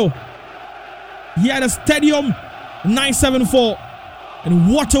 4-0. Here at the stadium, 9-7-4.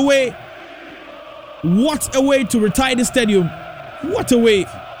 And what a way to retire the stadium. What a way.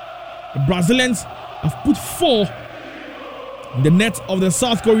 The Brazilians have put 4 in the net of the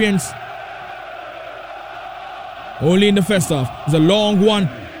South Koreans. Only in the first half. It's a long one.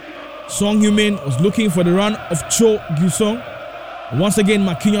 Song Heung-min was looking for the run of Cho Gyu-sung. Once again,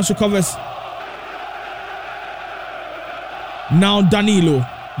 Marquinhos recovers. Now Danilo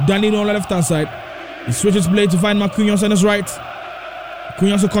on the left-hand side. He switches play to find Marquinhos on his right.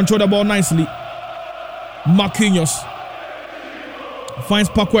 Marquinhos will control the ball nicely. Marquinhos finds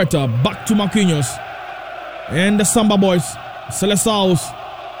Paqueta. Back to Marquinhos. And the Samba boys, Seleção's,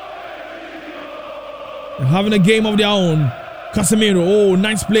 they're having a game of their own. Casemiro, oh,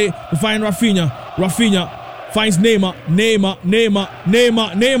 nice play to find Rafinha. Rafinha finds Neymar.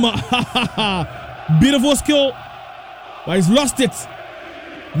 Beautiful skill, but he's lost it.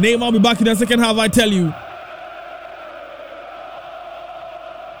 Neymar will be back in the second half, I tell you.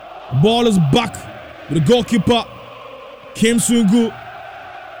 The ball is back with the goalkeeper, Kim Sung-gu.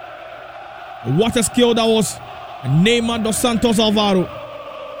 What a skill that was. And Neymar dos Santos Alvaro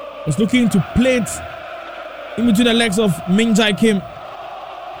was looking to play it in between the legs of Min Jae Kim.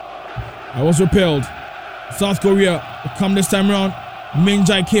 I was repelled. South Korea will come this time around. Min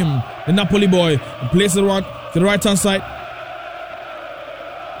Jae Kim, the Napoli boy, places it around to the right hand side.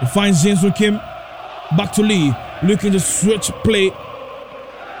 He finds Jin Soo Kim. Back to Lee, looking to switch play.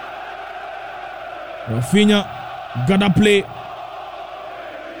 Rafinha got a play.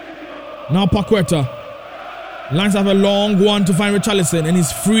 Now Paqueta lines up a long one to find Richarlison, and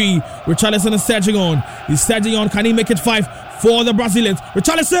he's free. Richarlison is surging on. He's surging on. Can he make it 5 for the Brazilians?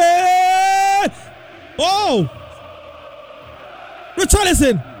 Richarlison! Oh!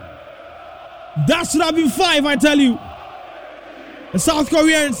 Richarlison! That should have been 5, I tell you. The South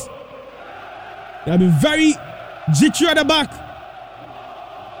Koreans, they have been very jittery at the back.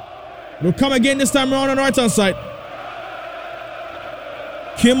 They'll come again this time around on the right hand side.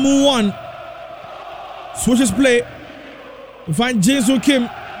 Kim Woo-won switches play to find Jin Soo Kim.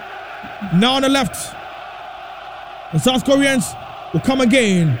 Now on the left. The South Koreans will come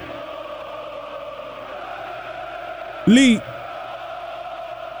again. Lee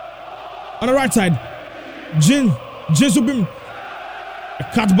on the right side. Jin Soo Kim. A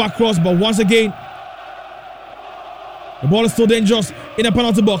cut back cross, but once again, the ball is still dangerous in the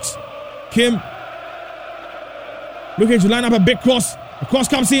penalty box. Kim looking to line up a big cross. The cross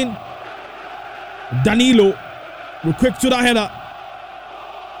comes in. Danilo will quick to the header.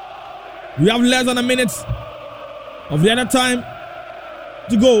 We have less than a minute of the other time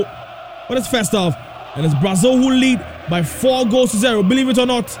to go for this first half. And it's Brazil who lead by 4-0. Believe it or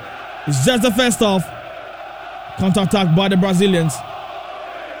not, it's just the first half. Counter-attack by the Brazilians.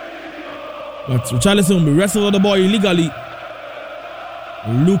 But Richarlison will be wrestled with the ball illegally.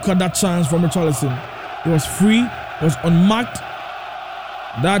 Look at that chance from Richarlison. He was free, was unmarked.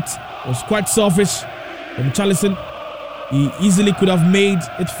 That was quite selfish from Richarlison. He easily could have made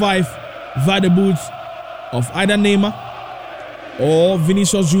it 5 via the boots of either Neymar or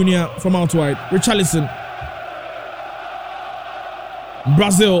Vinicius Jr. from out wide. Richarlison.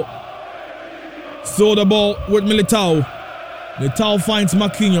 Brazil stole the ball with Militao. Militao finds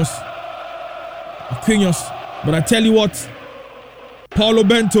Marquinhos. But I tell you what, Paulo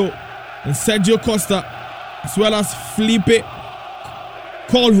Bento and Sergio Costa, as well as Felipe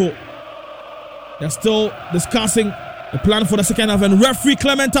Coutinho, they're still discussing the plan for the second half, and referee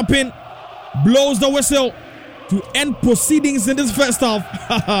Clement Tapin blows the whistle to end proceedings in this first half.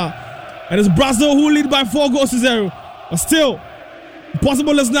 And it's Brazil who lead by 4-0. But still,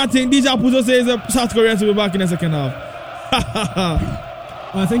 possible is nothing. DJ Apuzo says South Korea to be back in the second half.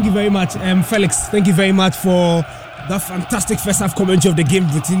 Thank you very much, Felix. Thank you very much for that fantastic first half commentary of the game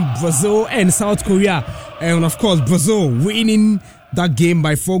between Brazil and South Korea. And of course, Brazil winning that game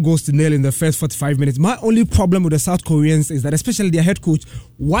by 4-0 in the first 45 minutes. My only problem with the South Koreans is that, especially their head coach,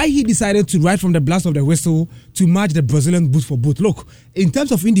 why he decided to, right from the blast of the whistle, to match the Brazilian boot for boot. Look, in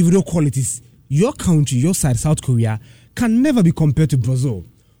terms of individual qualities, your country, your side, South Korea, can never be compared to Brazil.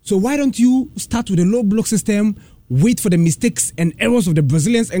 So why don't you start with a low block system, wait for the mistakes and errors of the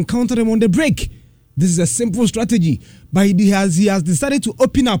Brazilians and counter them on the break? This is a simple strategy, but he has decided to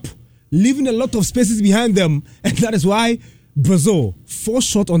open up, leaving a lot of spaces behind them, and that is why Brazil, 4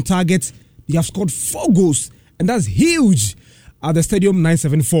 shots on target, they have scored 4 goals, and that's huge at the Stadium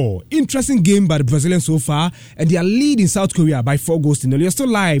 974. Interesting game by the Brazilians so far, and they are leading South Korea by 4-0. You're still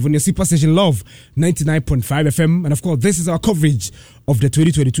live on your Super Station Love 99.5 FM, and of course, this is our coverage of the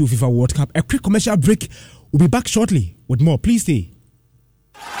 2022 FIFA World Cup. A quick commercial break. We'll be back shortly with more. Please stay.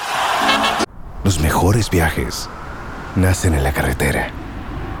 Los mejores viajes nacen en la carretera,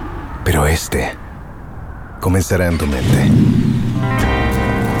 pero este comenzará en tu mente.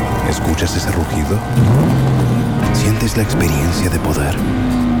 ¿Escuchas ese rugido? ¿Sientes la experiencia de poder?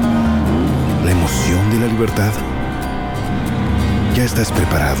 ¿La emoción de la libertad? Ya estás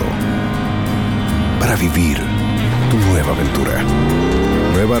preparado para vivir tu nueva aventura.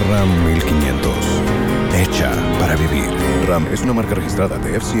 Nueva Ram 1500. Hecha para vivir. Ram es una marca registrada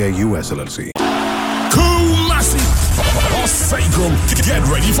de FCI US LLC. Kumasi or Seiko, get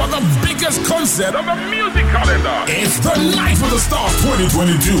ready for the biggest concert of the music calendar. It's the Night with the Stars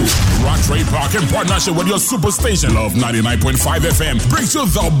 2022. Rattray Park, in partnership with your superstation Love 99.5 FM, brings you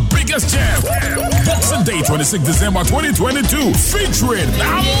the biggest jam. Boxing Day, 26 December 2022, featuring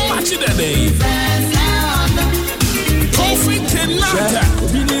Amachidede, Kofi Kinata,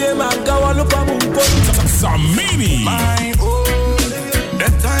 Samini,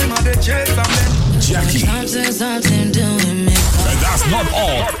 Jackie. And that's not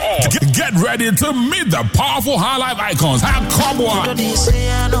all. Get ready to meet the powerful highlight icons Kwabena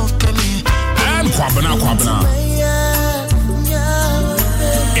and Kwabena.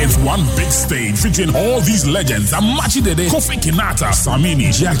 It's one big stage featuring all these legends: Amachidede, Kofi Kinata,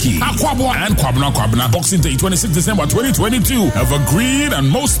 Samini, Jackie, Kwabena and Kwabena. Boxing Day, 26 December 2022. Evergreen and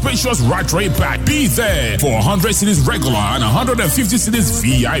most spacious Rattray Pack. Be there for 100 cities regular and 150 cities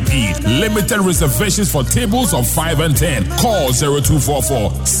VIP. Limited reservations for tables of 5 and 10. Call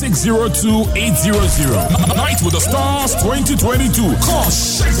 0244-602-800. Night with the Stars 2022. Come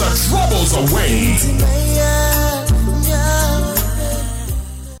shake the troubles away.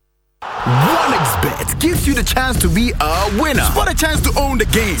 OneXBet gives you the chance to be a winner. Spot a chance to own the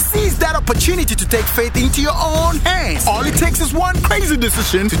game. Seize that opportunity to take faith into your own hands. All it takes is one crazy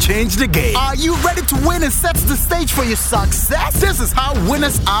decision to change the game. Are you ready to win and set the stage for your success? This is how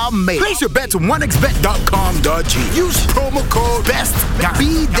winners are made. Place your bet on onexbet.com.g. Use promo code BEST.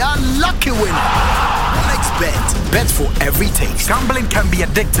 Be the lucky winner. OneXBet. Bet for every taste. Gambling can be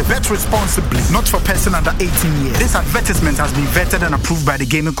addictive. Bet responsibly. Not for person under 18 years. This advertisement has been vetted and approved by the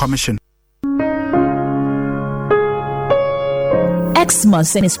Gaming Commission.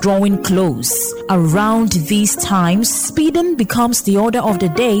 Xmas is drawing close. Around these times, speeding becomes the order of the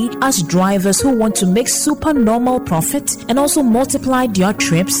day as drivers who want to make supernormal profit and also multiply their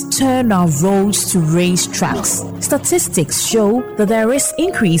trips turn our roads to racetracks. Statistics show that there is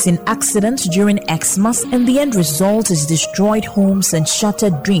increase in accidents during Xmas, and the end result is destroyed homes and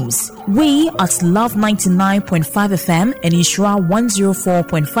shattered dreams. We at Love 99.5 FM and Ishra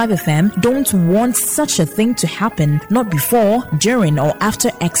 104.5 FM don't want such a thing to happen. Not before, during or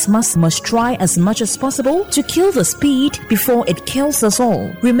after Xmas. Must try as much as possible to kill the speed before it kills us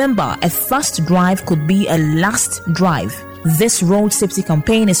all. Remember, a fast drive could be a last drive. This road safety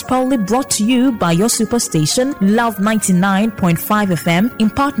campaign is proudly brought to you by your superstation, Love 99.5 FM,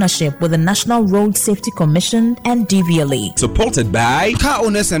 in partnership with the National Road Safety Commission and DVLA. Supported by car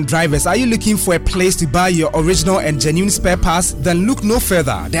owners and drivers. Are you looking for a place to buy your original and genuine spare parts? Then look no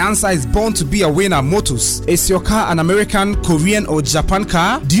further. The answer is born to be a winner. Motors. Is your car an American, Korean, or Japan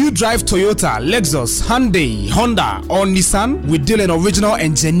car? Do you drive Toyota, Lexus, Hyundai, Honda, or Nissan? We deal in original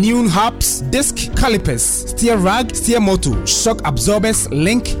and genuine hubs, disc calipers, steer rag, steer motor, shock absorbers,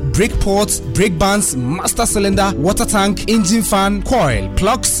 link, brake ports, brake bands, master cylinder, water tank, engine fan, coil,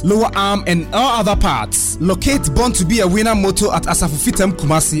 plugs, lower arm, and all other parts. Locate Born to be a Winner Motor at Asafufitem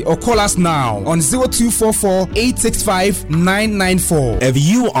Kumasi or call us now on 0244 865 994. If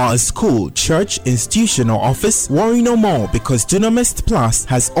you are a school, church, institution, or office, worry no more because Dunamis Plus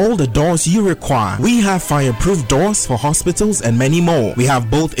has all the doors you require. We have fireproof doors for hospitals and many more. We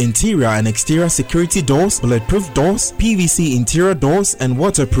have both interior and exterior security doors, bulletproof doors, PVC interior doors, and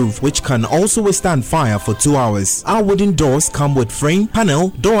waterproof, which can also withstand fire for 2 hours. Our wooden doors come with frame, panel,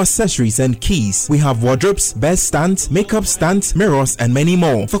 door accessories, and keys. We have wardrobes, bed stands, makeup stands, mirrors, and many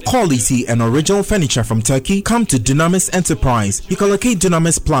more. For quality and original furniture from Turkey, come to Dunamis Enterprise. You can locate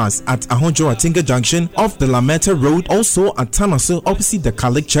Dunamis Plus at Ahonjo Atinga Junction off the Lameta Road, also at Tanaso opposite the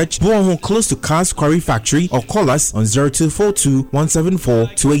Catholic Church, Buonho close to Cars Quarry Factory, or call us on 0242 174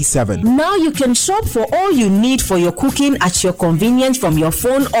 287. Now you can shop for all you need for your cooking at your convenience from your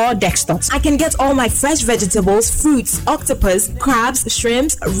phone or desktop. I can get all my fresh vegetables, fruits, octopus, crabs,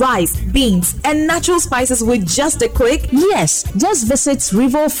 shrimps, rice, beans, and natural spices with just a click. Yes, just visit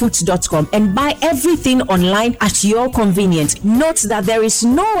riverfoods.com and buy everything online at your convenience. Note that there is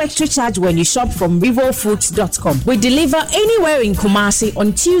no extra charge when you shop from riverfoods.com. We deliver anywhere in Kumasi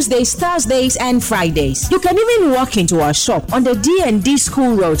on Tuesdays, Thursdays, and Fridays. You can even walk into our shop on the D&D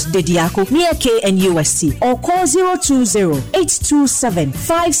School Road, Dediako, near KNUST, or call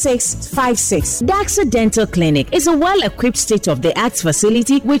 020-827-5656. Daxa Dental Clinic is a well-equipped state-of-the-art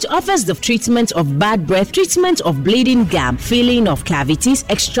facility which offers the treatment of bad breath, treatment of bleeding gum, filling of cavities,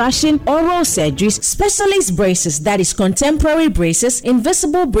 extraction, oral surgeries, specialist braces, that is contemporary braces,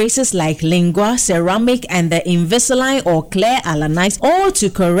 invisible braces like lingua, ceramic, and the Invisalign or clear alanite, all to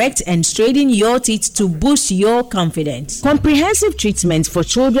correct and straighten your teeth to boost your confidence. Comprehensive treatment for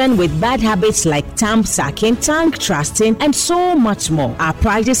children with bad habits like tongue sucking, tongue thrusting, and so much more. Our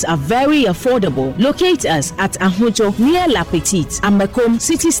prices are very affordable. Locate us at Ahuncho near La Petite, Amekom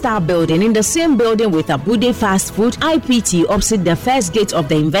City Star Building, in the same building with Abude Fast Food, IPT, opposite the first gate of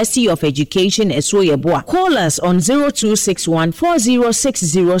the University of Education, Esoyeboa. Call us on 0261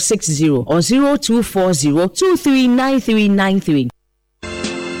 406060 or 0240 239393.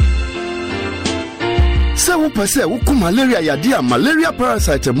 Se wo pese wo ku malaria yade a malaria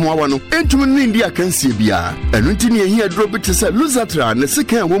parasite moawa no entumi no india kansie bia enu ntini ehia duro bi te se Luzatra ne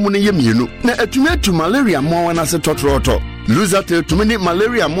sika wo mu ne yemienu na atumi atu malaria moawa na se totroto. Luzatra atumi ne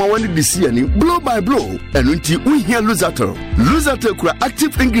malaria moawa ne disi ani blow by blow enu nti uhia Luzatra. Luzatra kura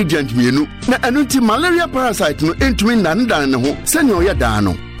active ingredient mienu na enu nti malaria parasite no entumi ndandan ne ho se ne oya dan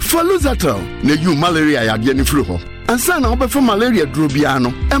no. For Luzatra ne you malaria yade ni furu ho. Ansa na obefa malaria duro bia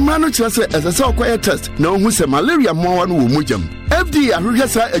no emra no kire se esese okoye test na ohu se malaria moawa no wo mujam. FDA ahwehwe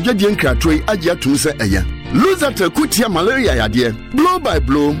sa adwadie nkratoi age atum se eye. Luzatra kutia malaria yade blow by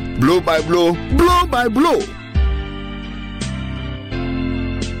blow, blow by blow, blow by blow.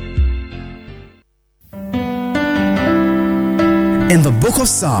 In the book of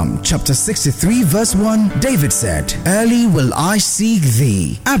Psalm, chapter 63, verse 1, David said, "Early will I seek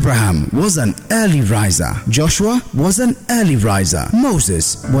thee." Abraham was an early riser. Joshua was an early riser.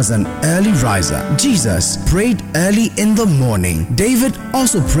 Moses was an early riser. Jesus prayed early in the morning. David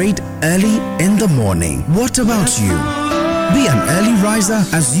also prayed early in the morning. What about you? Be an early riser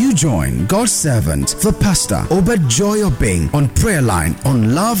as you join God's servant the pastor, Obed Joy Obeng, on Prayer Line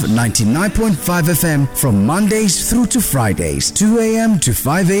on Love 99.5 FM from Mondays through to Fridays, 2 a.m. to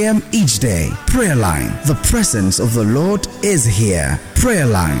 5 a.m. each day. Prayer Line, the presence of the Lord is here. Prayer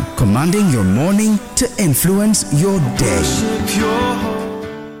Line, commanding your morning to influence your day.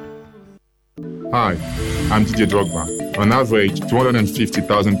 Hi, I'm DJ Drogba. On average,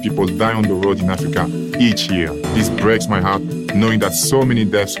 250,000 people die on the road in Africa each year. This breaks my heart, knowing that so many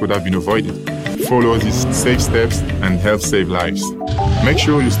deaths could have been avoided. Follow these safe steps and help save lives. Make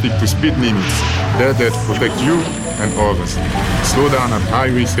sure you stick to speed limits. They're there to protect you and others. Slow down at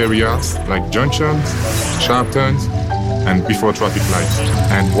high-risk areas like junctions, sharp turns, and before traffic lights.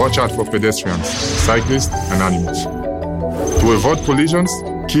 And watch out for pedestrians, cyclists, and animals. To avoid collisions,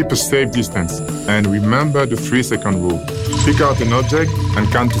 keep a safe distance and remember the 3-second rule. Pick out an object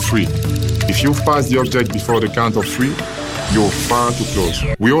and count to 3. If you pass the object before the count of 3, you're far too close.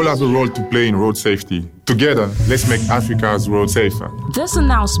 We all have a role to play in road safety. Together, let's make Africa's road safer. This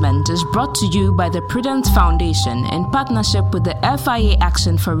announcement is brought to you by the Prudent Foundation in partnership with the FIA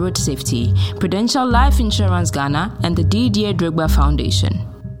Action for Road Safety, Prudential Life Insurance Ghana, and the Didier Drogba Foundation.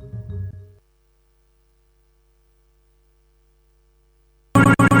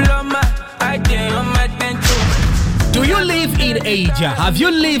 Do you live in Asia? Have you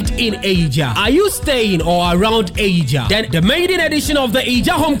lived in Asia? Are you staying or around Asia? Then the maiden edition of the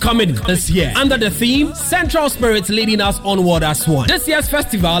Asia Homecoming this year, under the theme Central Spirits Leading Us Onward as One. This year's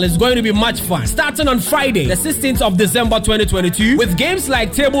festival is going to be much fun, starting on Friday, the 16th of December 2022, with games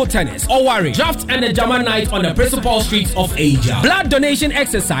like table tennis, Owari, draft, and a German night on the principal streets of Asia. Blood donation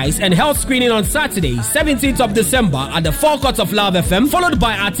exercise and health screening on Saturday, 17th of December at the forecourt of Love FM, followed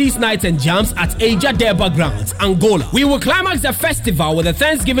by artist nights and jams at Asia Derba Grounds, Angola. We will climax the festival with a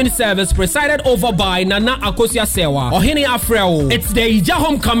Thanksgiving service presided over by Nana Akosia Sewa, Ohini Afreo. It's the Asia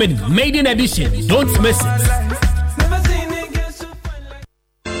Homecoming maiden edition. Don't miss it.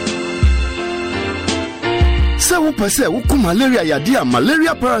 Se wo pese wo ku malaria yade a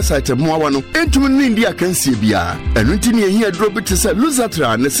malaria parasite moawa no entumi no India kan sie bia enu ntini ehi aduro bi te se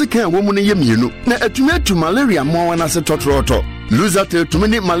Luzatra ne sekan wo mu ne yemienu na atumi atu malaria moawa na se totroto. Luzatra tumi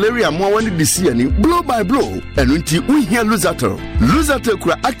ne malaria moawa ne disia ni blow by blow enu nti uhia Luzatra. Luzatra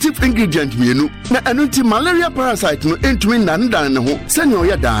kura active ingredient mienu na enu nti malaria parasite no entumi nandan ne ho se ne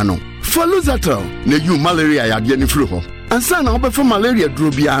oyada no. For Luzatra ne you malaria yade ni firi ho. Ansa na obefa malaria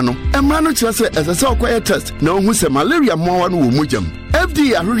duro bia no emra no kire se esese okoye test na ohu se malaria moawa no wo mujam.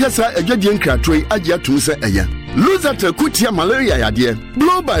 FDA ahwehwe sa adwadie nkratoi age atum se eye. Luzatra kutia malaria yade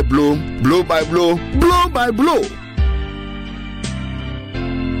blow by blow, blow by blow, blow by blow.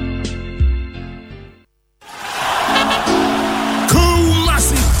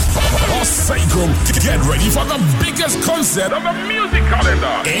 Seiko, get ready for the biggest concert of the music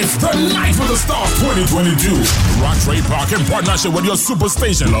calendar. It's the Life of the Stars 2022. Rattray Park in partnership with your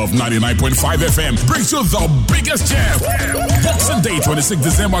superstation Love 99.5 FM brings you the biggest jam. Boxing Day 26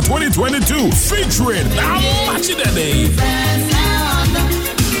 December 2022 featuring Amachidede,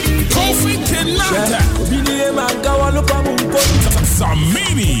 Kofi Kinata,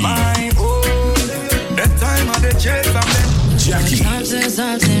 Samini, Jackie.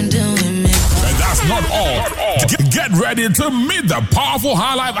 And that's not all. Get ready to meet the powerful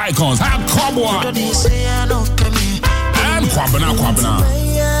high life icons Akobwa and Kwabena.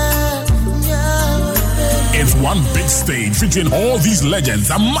 It's one big stage featuring all these legends: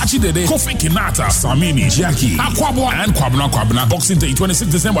 Amachidede, Kofi Kinata, Samini, Jackie, Akobwa, and Kwabena. Boxing Day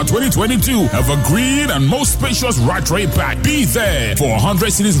 26 December 2022. Evergreen and most spacious Rattray Pack. Be there for 100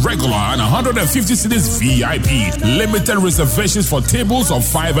 cedis regular and 150 cedis VIP. Limited reservations for tables of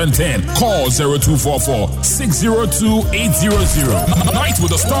 5 and 10. Call 0244 602 800. Night with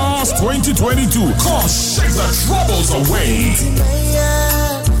the Stars 2022. Come shake the troubles away.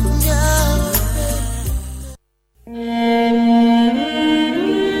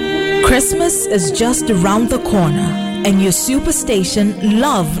 Christmas is just around the corner, and your superstation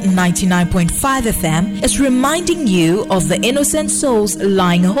Love 99.5 FM is reminding you of the innocent souls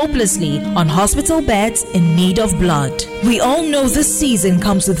lying hopelessly on hospital beds in need of blood. We all know this season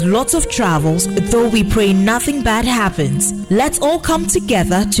comes with lots of travels, though we pray nothing bad happens. Let's all come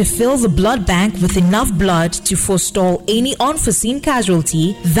together to fill the blood bank with enough blood to forestall any unforeseen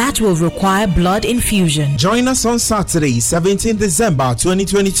casualty that will require blood infusion. Join us on Saturday, 17 December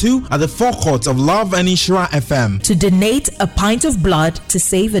 2022 at the forecourt of Love and Inshira FM to donate a pint of blood to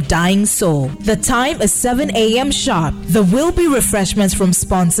save a dying soul. The time is 7 a.m. sharp. There will be refreshments from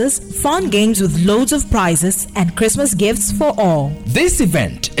sponsors, fun games with loads of prizes, and Christmas gifts for all. This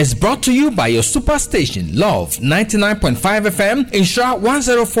event is brought to you by your superstation Love 99.5 FM, Insura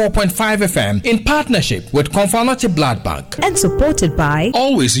 104.5 FM, in partnership with Confanachi Blood Bank. And supported by...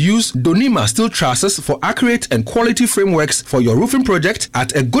 Always use Donima Steel Trusses for accurate and quality frameworks for your roofing project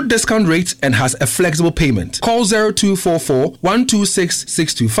at a good discount rate and has a flexible payment. Call 0244 126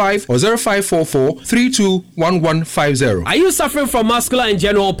 625 or 0544 321150. Are you suffering from muscular and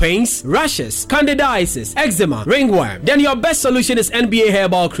general pains, rashes, candidiasis, eczema, ringworm? Then your best solution is NBA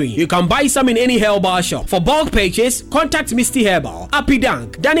Herbal Cream. You can buy some in any herbal shop. For bulk purchase, contact Misty Herbal,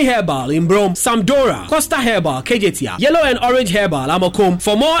 Apidank, Danny Herbal in Brome, Samdora, Costa Herbal, Kejetia, Yellow and Orange Herbal, Amokum.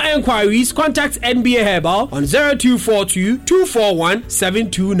 For more enquiries, contact NBA Herbal on 0242 241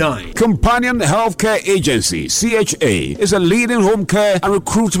 729. Companion Healthcare Agency, CHA, is a leading home care and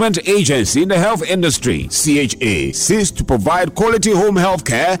recruitment agency in the health industry. CHA seeks to provide quality home health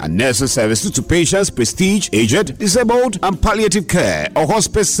care and nursing services to patients, prestige, aged, disabled, and palliative care or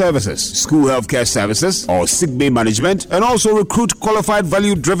hospice services, school healthcare services, or sick bay management, and also recruit qualified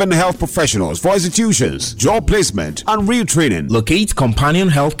value-driven health professionals for institutions, job placement, and retraining. Locate Companion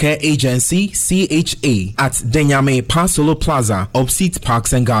Healthcare Agency, CHA, at Denyame Pasolo Plaza, opposite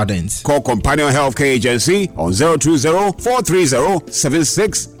Parks and Gardens. Call Companion Healthcare Agency on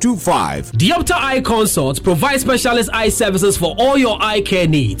 020-430-7625. Diopta Eye Consult provides specialist eye services for all your eye care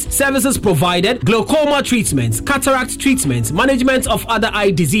needs. Services provided: glaucoma treatments, cataract treatments, management of other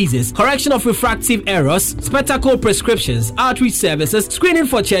eye diseases, correction of refractive errors, spectacle prescriptions, outreach services, screening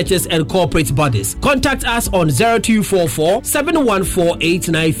for churches and corporate bodies. Contact us on 0244 714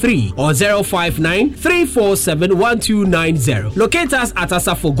 893 or 059 347 1290. Locate us at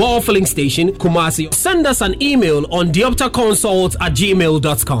Asafo Golf Filling Station, Kumasi. Send us an email on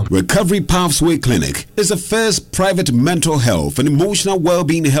dioptaconsult@gmail.com. Recovery Pathway Clinic is the first private mental health and emotional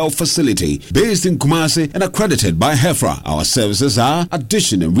well-being health facility based in Kumasi and accredited by HEFRA. Our services are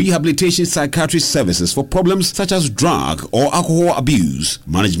addiction and rehabilitation psychiatry services for problems such as drug or alcohol abuse,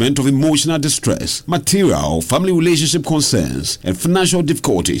 management of emotional distress, material or family relationship concerns, and financial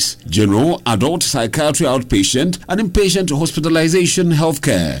difficulties, general adult psychiatry outpatient and inpatient hospitalization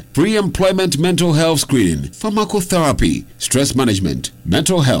healthcare, pre-employment mental health screening, pharmacotherapy, stress management,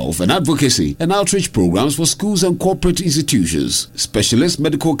 mental health and advocacy and outreach programs for schools and corporate institutions, specialist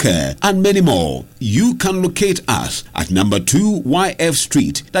medical care, and many more. You can locate us at number 2 YF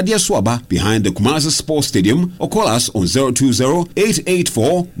Street, Dadia Swaba, behind the Kumasi Sports Stadium, or call us on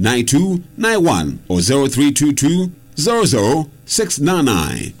 020-884-9291 or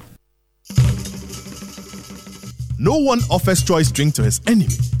 0322-00699. No one offers choice drink to his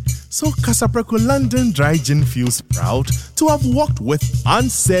enemy. So Casapreco London Dry Gin feels proud to have worked with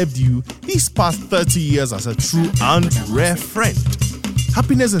and served you these past 30 years as a true and rare friend.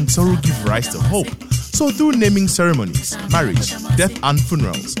 Happiness and sorrow give rise to hope. So through naming ceremonies, marriage, death and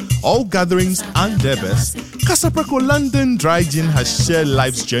funerals, all gatherings and their best, Casapreco London Dry Gin has shared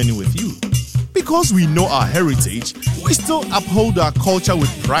life's journey with you. Because we know our heritage, we still uphold our culture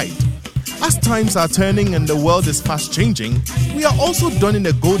with pride. As times are turning and the world is fast changing, we are also donning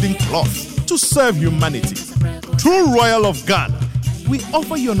a golden cloth to serve humanity. True Royal of Ghana, we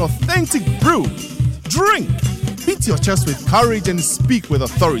offer you an authentic brew. Drink, beat your chest with courage and speak with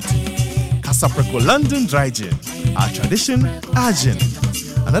authority. Casapreco London Dry Gin, our tradition, our gin.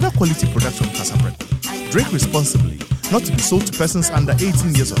 Another quality product from Casapreco. Drink responsibly, not to be sold to persons under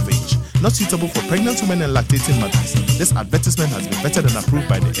 18 years of age. Not suitable for pregnant women and lactating mothers. This advertisement has been vetted and approved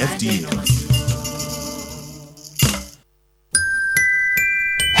by the FDA.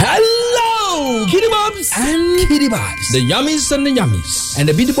 Hello, Kitty Bobs and Kitty Bobs, the yummies and the yummies, and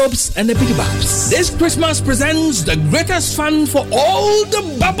the bitty bobs and the bitty bobs. This Christmas presents the greatest fun for all the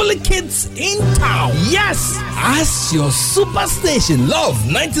bubbly kids in town. Yes, as your superstation Love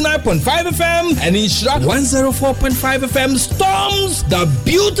 99.5 FM and Insura 104.5 FM storms the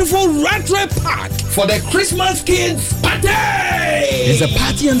beautiful Rattray Park for the Christmas Kids Party. It's a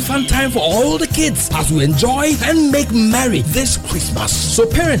party and fun time for all the kids as we enjoy and make merry this Christmas. So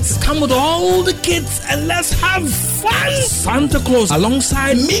parents, come with all the kids and let's have fun. Santa Claus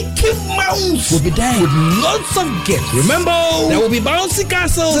alongside Mickey Mouse will be there with lots of gifts. Remember, there will be bouncy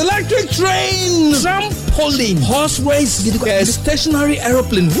castles, electric trains, trampoline, horse race, stationary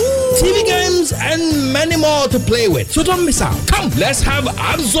aeroplane, TV games, and many more to play with. So don't miss out. Come, let's have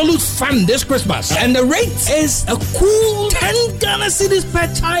absolute fun this Christmas. And the rate is a cool 10 Ghana cedis per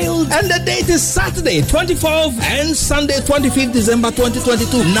child. And the date is Saturday 24th and Sunday 25th December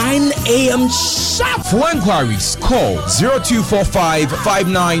 2022, 9 a.m. sharp. For inquiries, call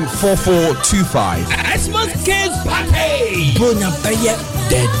 0245-594425. Xmas Kids Party. Bonya Beye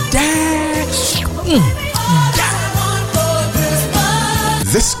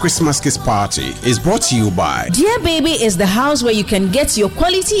This Christmas Kiss Party is brought to you by Dear Baby is the house where you can get your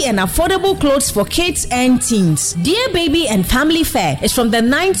quality and affordable clothes for kids and teens. Dear Baby and Family Fair is from the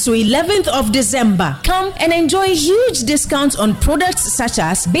 9th to 11th of December. Come and enjoy huge discounts on products such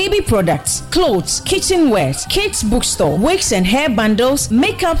as baby products, clothes, kitchenware, kids bookstore, wigs and hair bundles,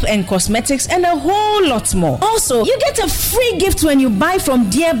 makeup and cosmetics, and a whole lot more. Also, you get a free gift when you buy from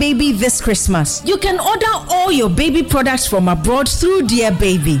Dear Baby this Christmas. You can order all your baby products from abroad through Dear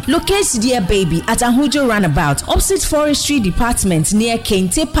Baby. Locate Dear Baby at Ahujo Runabout, opposite Forestry Department near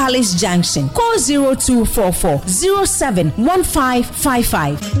Kente Palace Junction. Call 0244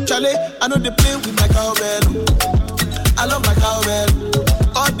 071555. Charlie, I know they play with my cowbell. I love my cowbell.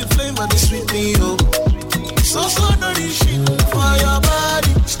 All the flavor they sweet me, oh. So nourishing for your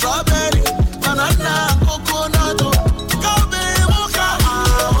body. Strawberry, banana, coconut, cowbell, mocha.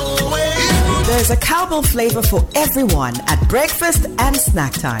 There's a cowbell flavor for everyone at breakfast and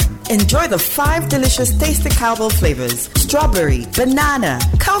snack time. Enjoy the 5 delicious tasty cowbell flavors: strawberry, banana,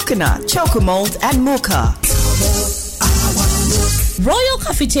 coconut, chocomold, and mocha. Royal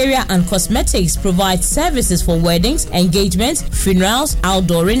Cafeteria and Cosmetics provides services for weddings, engagements, funerals,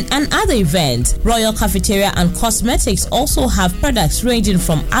 outdooring, and other events. Royal Cafeteria and Cosmetics also have products ranging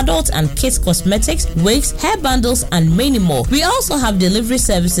from adult and kids cosmetics, wigs, hair bundles, and many more. We also have delivery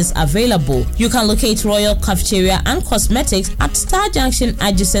services available. You can locate Royal Cafeteria and Cosmetics at Star Junction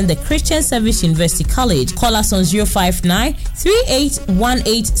adjacent the Christian Service University College. Call us on 059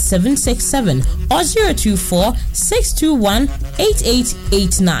 3818767 or 024 621 8889.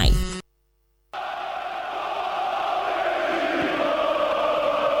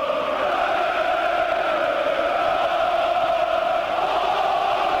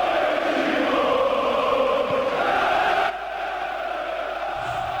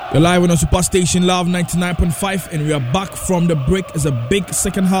 You're live on a Superstation Love 99.5, and we are back from the break. It's a big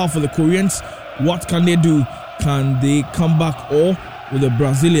second half for the Koreans. What can they do? Can they come back, or will the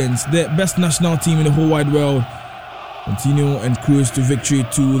Brazilians, the best national team in the whole wide world, continue and cruise to victory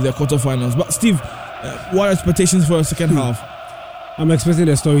to the quarterfinals? But Steve, what are expectations for the second half? I'm expecting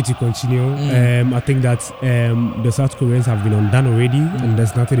the story to continue. I think that the South Koreans have been undone already, and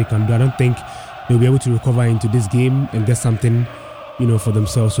there's nothing they can do. I don't think they'll be able to recover into this game and get something, for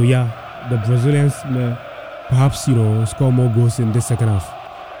themselves. So yeah, the Brazilians perhaps score more goals in this second half.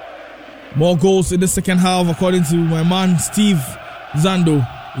 More goals in the second half, according to my man Steve Zando,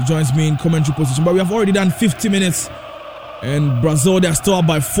 who joins me in commentary position. But we have already done 50 minutes, and Brazil, they are still up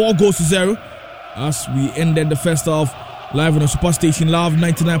by 4-0 as we ended the first half live on the Superstation Love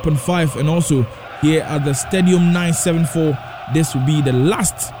 99.5, and also here at the Stadium 974. This will be the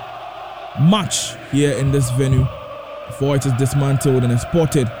last match here in this venue before it is dismantled and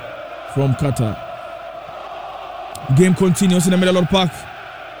exported from Qatar. Game continues in the middle of the park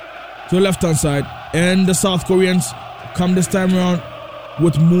to the left hand side, and the South Koreans come this time around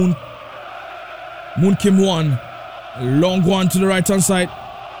with Moon Kim-won. A long one to the right hand side.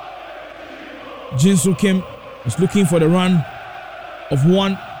 Jin-Soo Kim is looking for the run of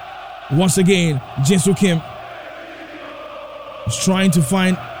one. Once again, Jin-Soo Kim is trying to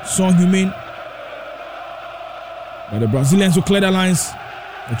find Son Heung-min, but the Brazilians will clear the lines.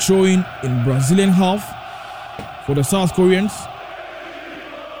 A throw-in Brazilian half for the South Koreans.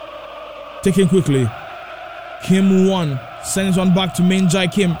 Taken quickly. Kim-won sends one back to Min Jae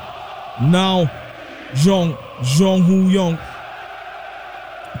Kim. Now Jong Hoo-young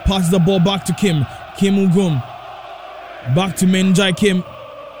passes the ball back to Kim. Kim Woo-gum back to Min Jae Kim.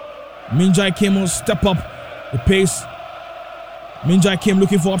 Min Jae Kim will step up the pace. Min Jae Kim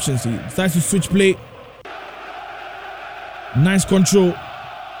looking for options. He decides to switch play. Nice control.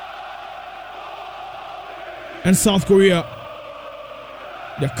 And South Korea,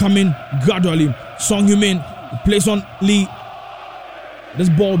 they're coming gradually. Son Heung-min plays on Lee. This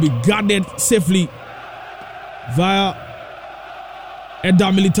ball will be guarded safely via Eder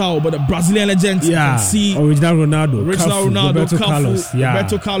Militao, but the Brazilian legends, you can see original Ronaldo, Roberto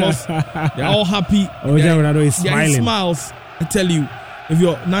Carlos, they're all happy. Original Ronaldo is smiling. He smiles. I tell you, if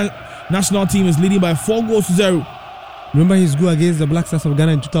your national team is leading by 4-0. Remember his goal against the Black Stars of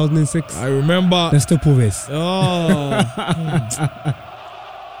Ghana in 2006? I remember. Nestor Poves.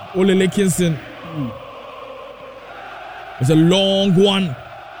 Ole Lekinson. It's a long one.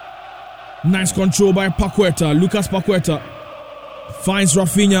 Nice control by Paqueta. Lucas Paqueta finds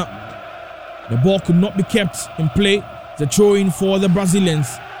Rafinha. The ball could not be kept in play. The throw-in for the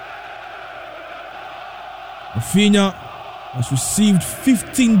Brazilians. Rafinha has received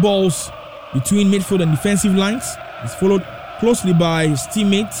 15 balls between midfield and defensive lines. He's followed closely by his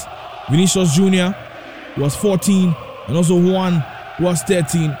teammates Vinicius Jr., who was 14, and also Juan was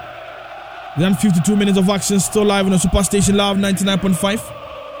 13. Then 52 minutes of action, still live on the Superstation Live 99.5.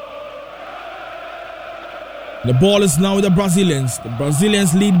 The ball is now with the Brazilians. The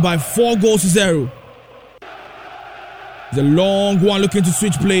Brazilians lead by 4-0. The long one looking to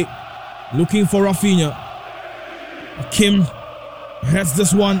switch play. Looking for Rafinha. Kim heads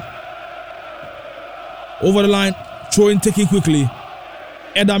this one over the line. Throwing, taking quickly.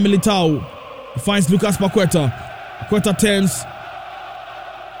 Eder Militao. He finds Lucas Paqueta. Paqueta turns.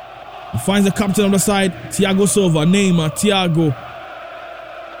 He finds the captain on the side. Thiago Silva. Neymar. Thiago.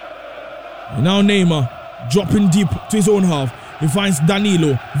 And now Neymar. Dropping deep to his own half. He finds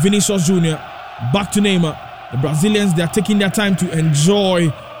Danilo. Vinicius Jr. Back to Neymar. The Brazilians, they are taking their time to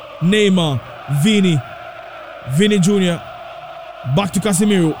enjoy Neymar. Vini Jr. Back to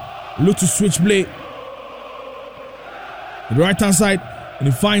Casemiro. Look to switch play. The right hand side. And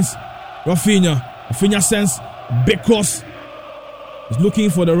he finds Rafinha. Rafinha sends big cross. He's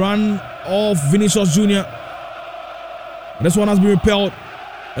looking for the run of Vinicius Jr. And this one has been repelled.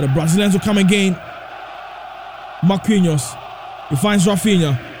 And the Brazilians will come again. Marquinhos. He finds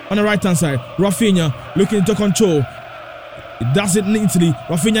Rafinha on the right hand side. Rafinha looking to control. He does it neatly.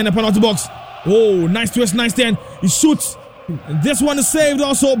 Rafinha in the penalty box. Oh, nice twist, nice turn. He shoots. And this one is saved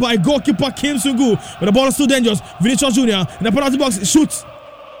also by goalkeeper Kim Sungu. But the ball is still dangerous. Vinicius Jr. in the penalty box. He shoots.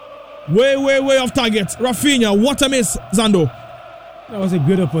 Way off target. Rafinha, what a miss, Zando. That was a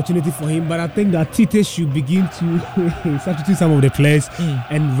great opportunity for him, but I think that Tite should begin to substitute some of the players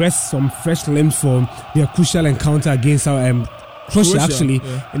and rest some fresh limbs for their crucial encounter against Croatia actually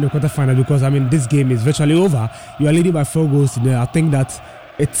in the quarterfinal, because I mean this game is virtually over. You are leading by 4-0 today. I think that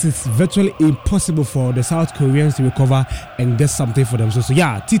it is virtually impossible for the South Koreans to recover and get something for themselves. So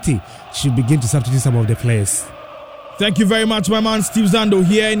yeah, Tite should begin to substitute some of the players. Thank you very much, my man Steve Zando,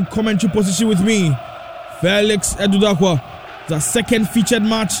 here in commentary position with me, Felix Edudakwa. The second featured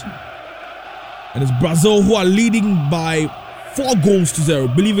match, and it's Brazil who are leading by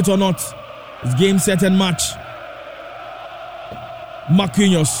 4-0. Believe it or not, it's game, set, and match.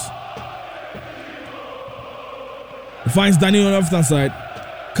 Marquinhos. He finds Danilo on the left hand side.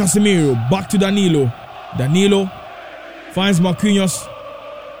 Casemiro back to Danilo. Danilo finds Marquinhos.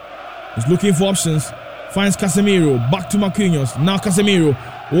 He's looking for options. Finds Casemiro. Back to Marquinhos. Now Casemiro.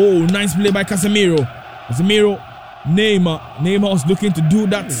 Oh, nice play by Casemiro. Casemiro. Neymar was looking to do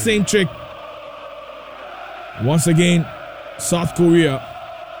that same trick. Once again, South Korea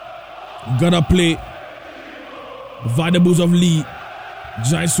gotta play the Vadables of Lee.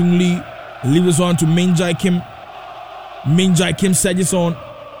 Jae-Sung Lee leaves this one to Min Jae Kim. Min Jae Kim sedges on.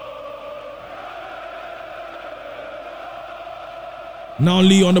 Now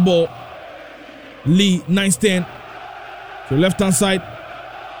Lee on the ball. Lee, nice turn. To left hand side.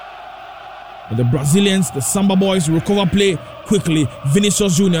 But the Brazilians, the Samba boys, recover play quickly.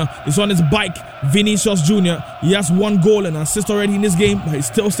 Vinicius Jr. is on his bike. Vinicius Jr. He has 1 goal and assist already in this game, but he's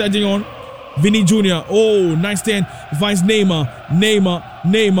still surging on. Vini Jr. Oh, nice turn. He finds Neymar.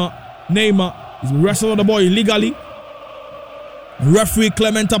 He's wrestling on the ball illegally. Referee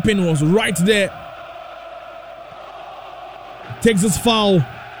Clement Tapin was right there. Takes his foul.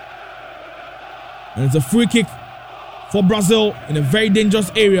 And it's a free kick for Brazil in a very dangerous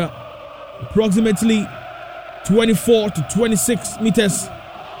area. Approximately 24 to 26 meters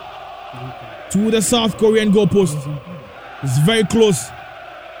to the South Korean goalpost. It's very close.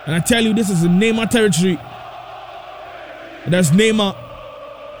 And I tell you, this is in Neymar territory. There's Neymar.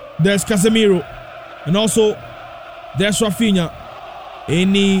 There's Casemiro. And also, there's Rafinha.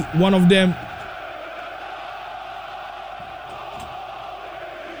 Any one of them.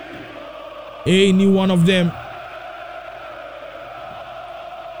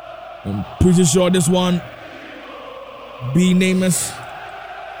 I'm pretty sure this one be nameless.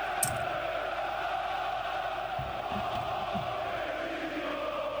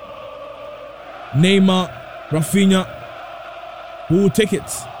 Neymar, Rafinha, who will take it?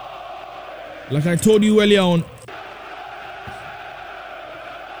 Like I told you earlier on,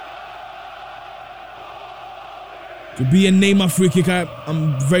 to be a Neymar free kick,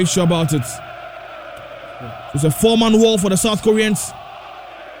 I'm very sure about it. It's a 4-man wall for the South Koreans.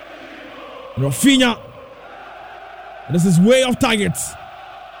 Rafinha. This is way off target.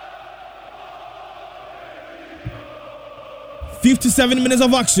 57 minutes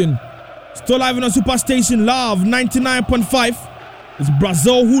of action. Still live on a Superstation Love 99.5. It's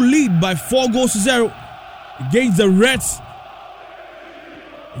Brazil who lead by 4-0 against the Reds.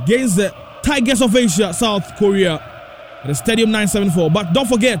 Against the Tigers of Asia, South Korea, at the Stadium 974. But don't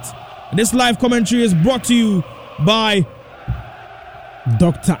forget, this live commentary is brought to you by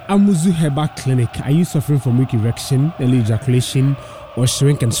Dr. Amuzu Herbal Clinic. Are you suffering from weak erection, early ejaculation, or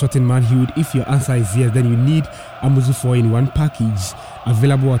shrink and shorten manhood? If your answer is yes, then you need Amuzu 4-in-1 package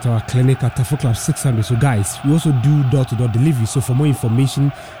available at our clinic at Tafo Club 600. So guys, we also do door-to-door delivery. So for more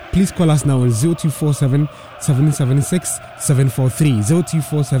information, please call us now on 0247 776 743.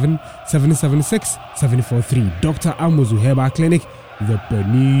 0247 776 743. Dr. Amuzu Herbal Clinic, the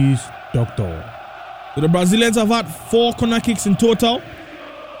Bernese doctor. So the Brazilians have had 4 corner kicks in total.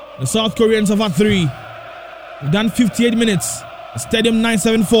 The South Koreans have had 3. We've done 58 minutes. Stadium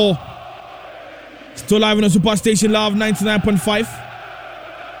 974. Still live in the Superstation Live 99.5.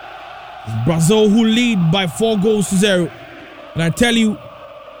 Brazil who lead by 4-0. And I tell you,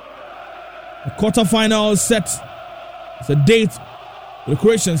 the quarterfinal is set. It's a date for the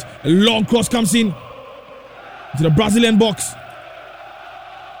Croatians. A long cross comes in to the Brazilian box.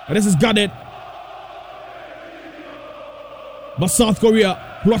 And this is guarded. But South Korea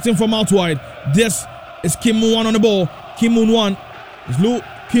plotting from out wide. This is Kim Moon-won on the ball. Kim Moon-won is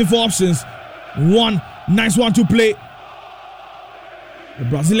looking for options. Nice one to play. The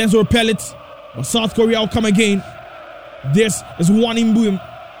Brazilians will repel it, but South Korea will come again. This is Won In-beom.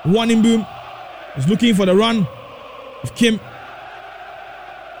 Won In-beom is looking for the run of Kim.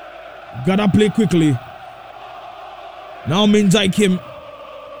 Gotta play quickly. Now Min Jae Kim.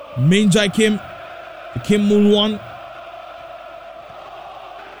 Min Jae Kim to Kim Moon-won.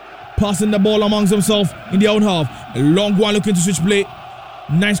 Passing the ball amongst themselves in the own half. A long one looking to switch play.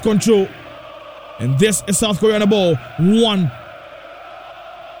 Nice control. And this is South Korea on the ball.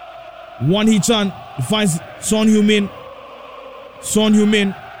 Won Hee-chan finds Son Heung-min. Son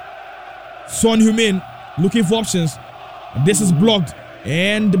Heung-min looking for options. And this is blocked.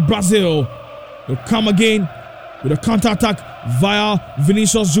 And Brazil will come again with a counter-attack via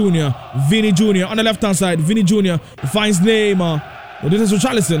Vinicius Jr. Vinny Jr. on the left-hand side. Vinny Jr. finds Neymar. Well, this is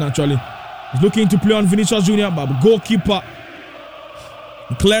Richarlison actually. He's looking to play on Vinicius Jr. But goalkeeper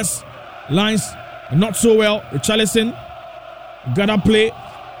clears lines not so well. Richarlison gotta play.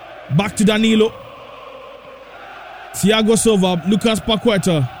 Back to Danilo. Thiago Silva. Lucas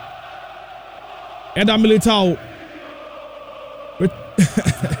Paqueta. Eder Militao.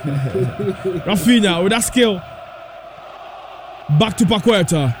 Rafinha with that skill. Back to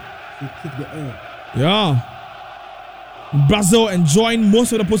Paqueta. Yeah. Brazil enjoying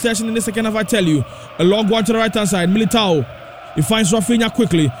most of the possession in the second half, I tell you. A long one to the right hand side. Militao. He finds Rafinha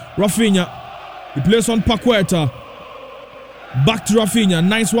quickly. Rafinha. He plays on Paqueta. Back to Rafinha.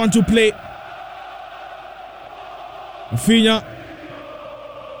 Nice one to play. Rafinha.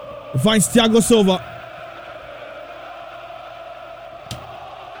 He finds Thiago Silva.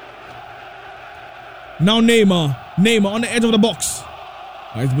 Now Neymar. Neymar on the edge of the box.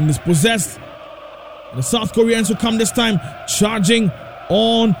 He's been dispossessed. The South Koreans will come this time charging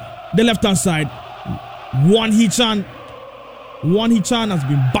on the left-hand side. Won Hee-chan. Won Hee-chan has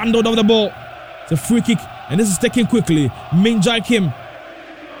been bundled off the ball. It's a free kick, and this is taken quickly. Min Jae Kim.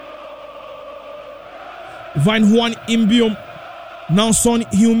 Find Won In-beom. Now Son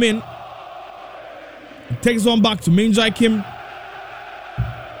Heung-min. Takes one back to Min Jae Kim.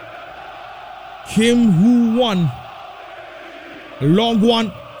 Kim Woo-won. A long one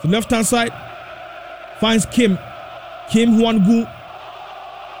to the left-hand side. Finds Kim Hwan-gu.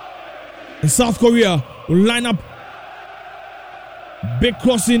 And South Korea will line up. Big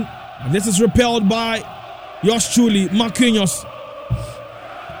crossing. And this is repelled by yours truly, Marquinhos.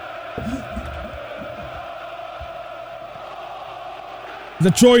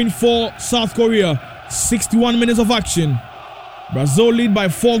 The throw-in for South Korea. 61 minutes of action. Brazil lead by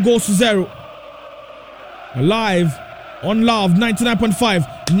 4-0. Alive on Love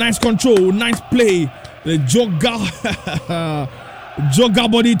 99.5. Nice control, nice play. The Joga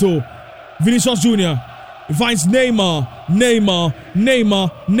Bonito. Vinicius Jr. He finds Neymar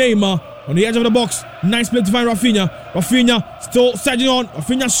on the edge of the box. Nice play to find Rafinha. Rafinha still surging on.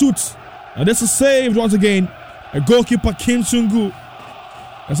 Rafinha shoots. And this is saved once again. A goalkeeper Kim Seung-gu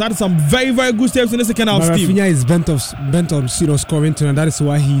has had some very, very good saves in the second half. Rafinha is bent on scoring too, and that is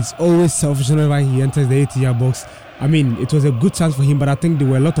why he's always selfish whenever he enters the 80-yard box. I mean, it was a good chance for him, but I think there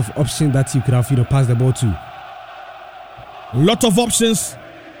were a lot of options that you could have, passed the ball to. A lot of options.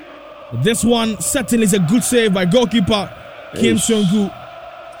 This one certainly is a good save by goalkeeper Kim Seung-gu.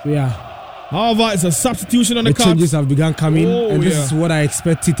 Yeah. However, it's a substitution on the card. Changes have begun coming, and this is what I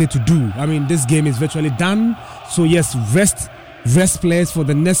expect Tite to do. I mean, this game is virtually done. So yes, rest players for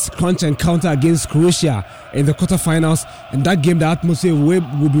the next crunch encounter against Croatia in the quarterfinals. And that game, the atmosphere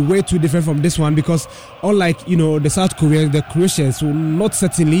will be way too different from this one, because unlike the South Koreans, the Croatians will not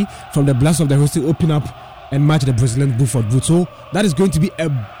certainly from the blast of the hosting open up and match the Brazilian boot for boot. So that is going to be a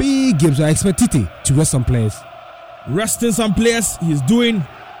big game. So I expect Tite to rest some players. Resting some players. He's doing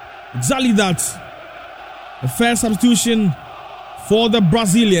exactly that. The first substitution for the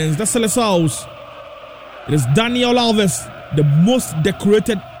Brazilians, the Seleçãos. It is Daniel Alves, the most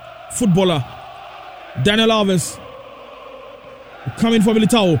decorated footballer. Daniel Alves coming for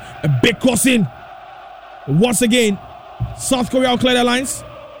Militao. A big crossing. Once again, South Korea will clear their lines.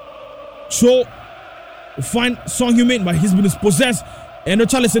 Cho will find Son Heung-min, but he's been dispossessed. And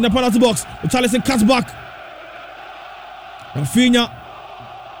Richarlison in the penalty box. Richarlison cuts back. Rafinha.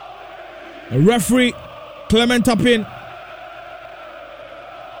 A referee, Clement Tapin,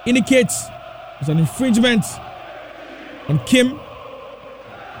 indicates there's an infringement on Kim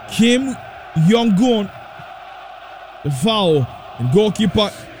Yong-gun. The foul, and goalkeeper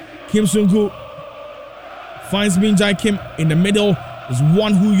Kim Sung-gu finds Min Jae Kim in the middle. There's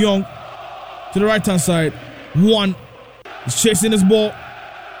Won Woo-young to the right hand side. Won is chasing his ball.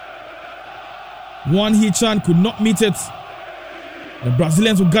 Won Hee-chan could not meet it. The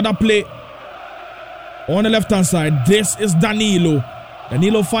Brazilians will gather play on the left hand side. This is Danilo.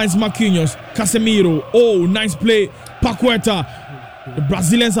 Danilo finds Marquinhos. Casemiro. Oh, nice play. Paqueta. The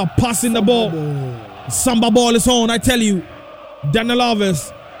Brazilians are passing the ball. Samba ball is on, I tell you. Daniel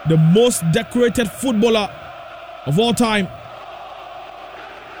Alves, the most decorated footballer of all time.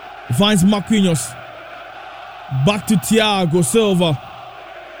 He finds Marquinhos. Back to Thiago Silva.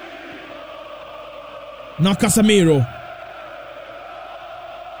 Now Casemiro.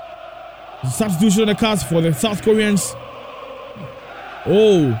 Substitution on the cards for the South Koreans.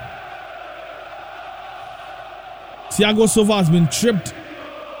 Oh. Thiago Silva has been tripped.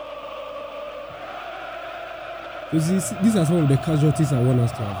 These are some of the casualties I want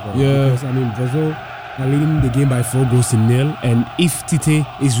us to avoid. Yeah. Because, I mean, Brazil are leading the game by 4-0. And if Tite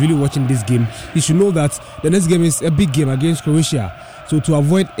is really watching this game, he should know that the next game is a big game against Croatia. So to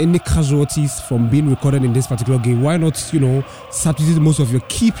avoid any casualties from being recorded in this particular game, why not, substitute most of your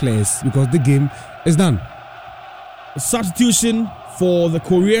key players, because the game is done. A substitution for the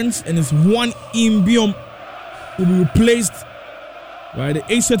Koreans, and it's Won In-beom will be replaced by the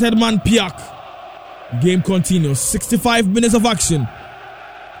eight-headed man Piak. Game continues. 65 minutes of action.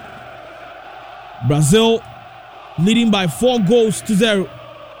 Brazil leading by 4-0.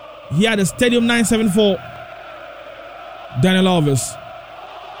 Here at the Stadium 974. Daniel Alves.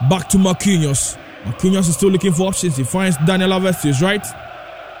 Back to Marquinhos. Marquinhos is still looking for options. He finds Daniel Alves to his right.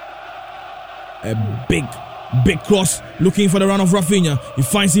 A big cross. Looking for the run of Rafinha. He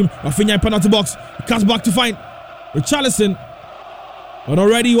finds him. Rafinha in penalty box. He cuts back to find Richarlison. But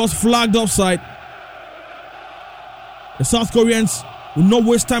already he was flagged offside. The South Koreans will not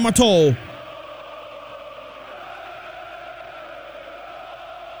waste time at all.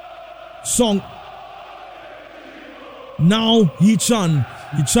 Song. Now Hee-chan.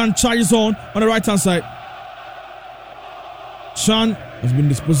 Hee-chan charges on the right hand side. Chan has been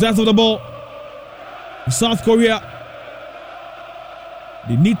dispossessed of the ball. In South Korea,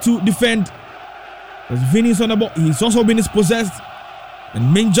 they need to defend. As Vinny's on the ball, he's also been dispossessed.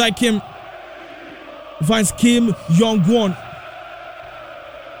 And Min Jae Kim finds Kim Yong-gun.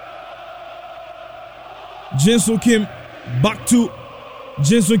 Jin-soo Kim back to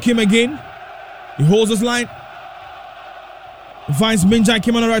Jin-soo Kim again. He holds his line. He finds Min Jae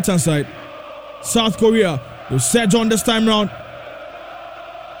Kim on the right hand side. South Korea will surge on this time round.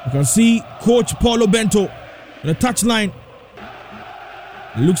 You can see Coach Paulo Bento on the touchline.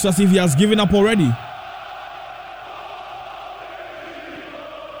 It looks as if he has given up already.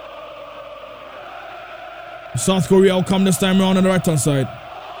 South Korea will come this time around on the right hand side.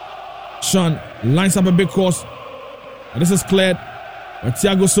 Chan lines up a big cross. And this is cleared by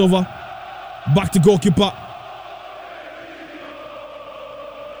Thiago Silva. Back to goalkeeper.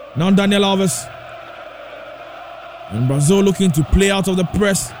 Now Daniel Alves. And Brazil looking to play out of the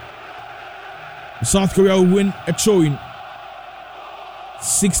press. South Korea will win a throw-in.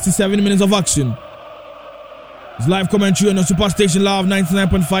 67 minutes of action. It's live commentary on the Superstation Live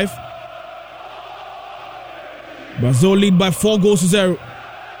 99.5. Brazil lead by 4-0.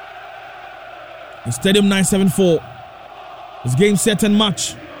 In Stadium 974. This game set and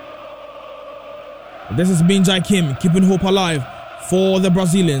match. This is Min Jae Kim keeping hope alive for the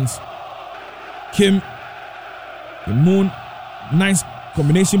Brazilians. Kim, the Moon, nice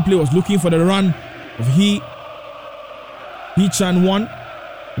combination play, was looking for the run of Hee-chan won.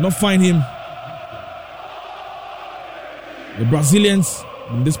 Not find him. The Brazilians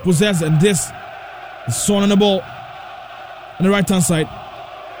dispossessed, and this is Son on the ball on the right hand side.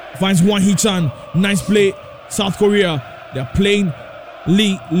 Finds Won Hee-chan. Nice play. South Korea, they're playing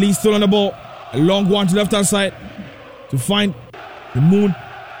Lee. Lee still on the ball. A long one to left hand side to find the Moon.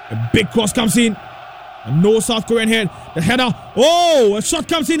 A big cross comes in. And no South Korean head. The header. Oh, a shot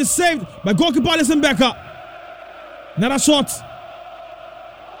comes in. It's saved by goalkeeper Alisson Becker. Another shot.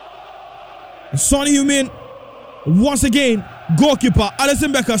 And Son Heung-min, once again, goalkeeper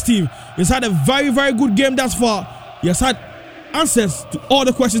Alisson Becker, Steve, has had a very, very good game thus far. He has had answers to all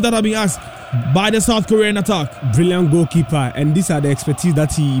the questions that have been asked by the South Korean attack. Brilliant goalkeeper, and these are the expertise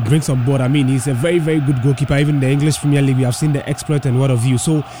that he brings on board. I mean, he's a very, very good goalkeeper. Even in the English Premier League, we have seen the exploit and what of you.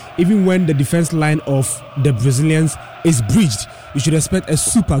 So even when the defense line of the Brazilians is breached, you should expect a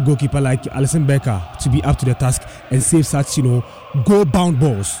super goalkeeper like Alisson Becker to be up to the task and save such, goal-bound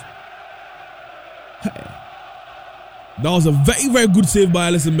balls. That was a very, very good save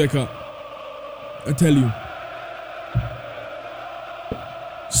by Alisson Becker, I tell you.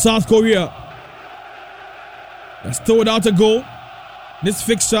 South Korea, they're still without a goal. This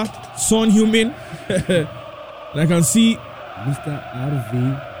fixture, Son Heung-min. And I can see Mr. R.V.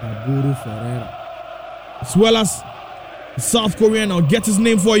 Baburu Ferreira, as well as the South Korean. I'll get his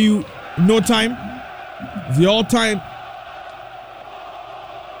name for you in no time. The all-time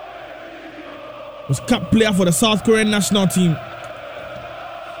was cap player for the South Korean national team.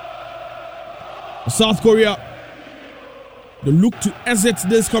 South Korea, they look to exit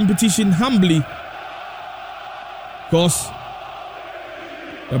this competition humbly because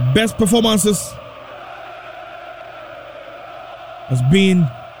the best performances has been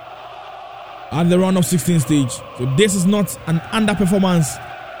at the round of 16 stage. So this is not an underperformance,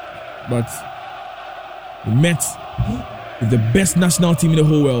 but we met with the best national team in the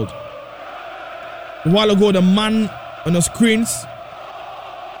whole world. A while ago, the man on the screens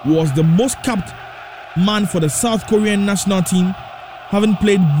was the most capped man for the South Korean national team, having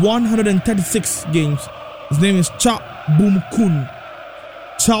played 136 games. His name is Cha Bum-kun.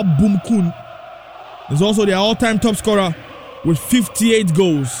 Cha Bum-kun is also their all-time top scorer with 58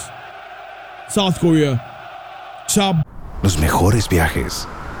 goals. South Korea. Cha. Los mejores viajes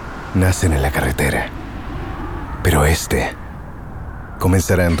nacen en la carretera, pero este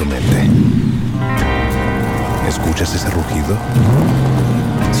comenzará en tu mente. ¿Escuchas ese rugido?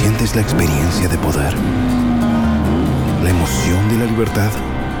 ¿Sientes la experiencia de poder? ¿La emoción de la libertad?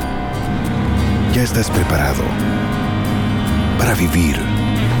 Ya estás preparado para vivir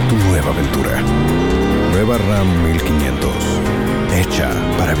tu nueva aventura. Nueva RAM 1500. Hecha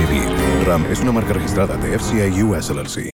para vivir. RAM es una marca registrada de FCI US LLC.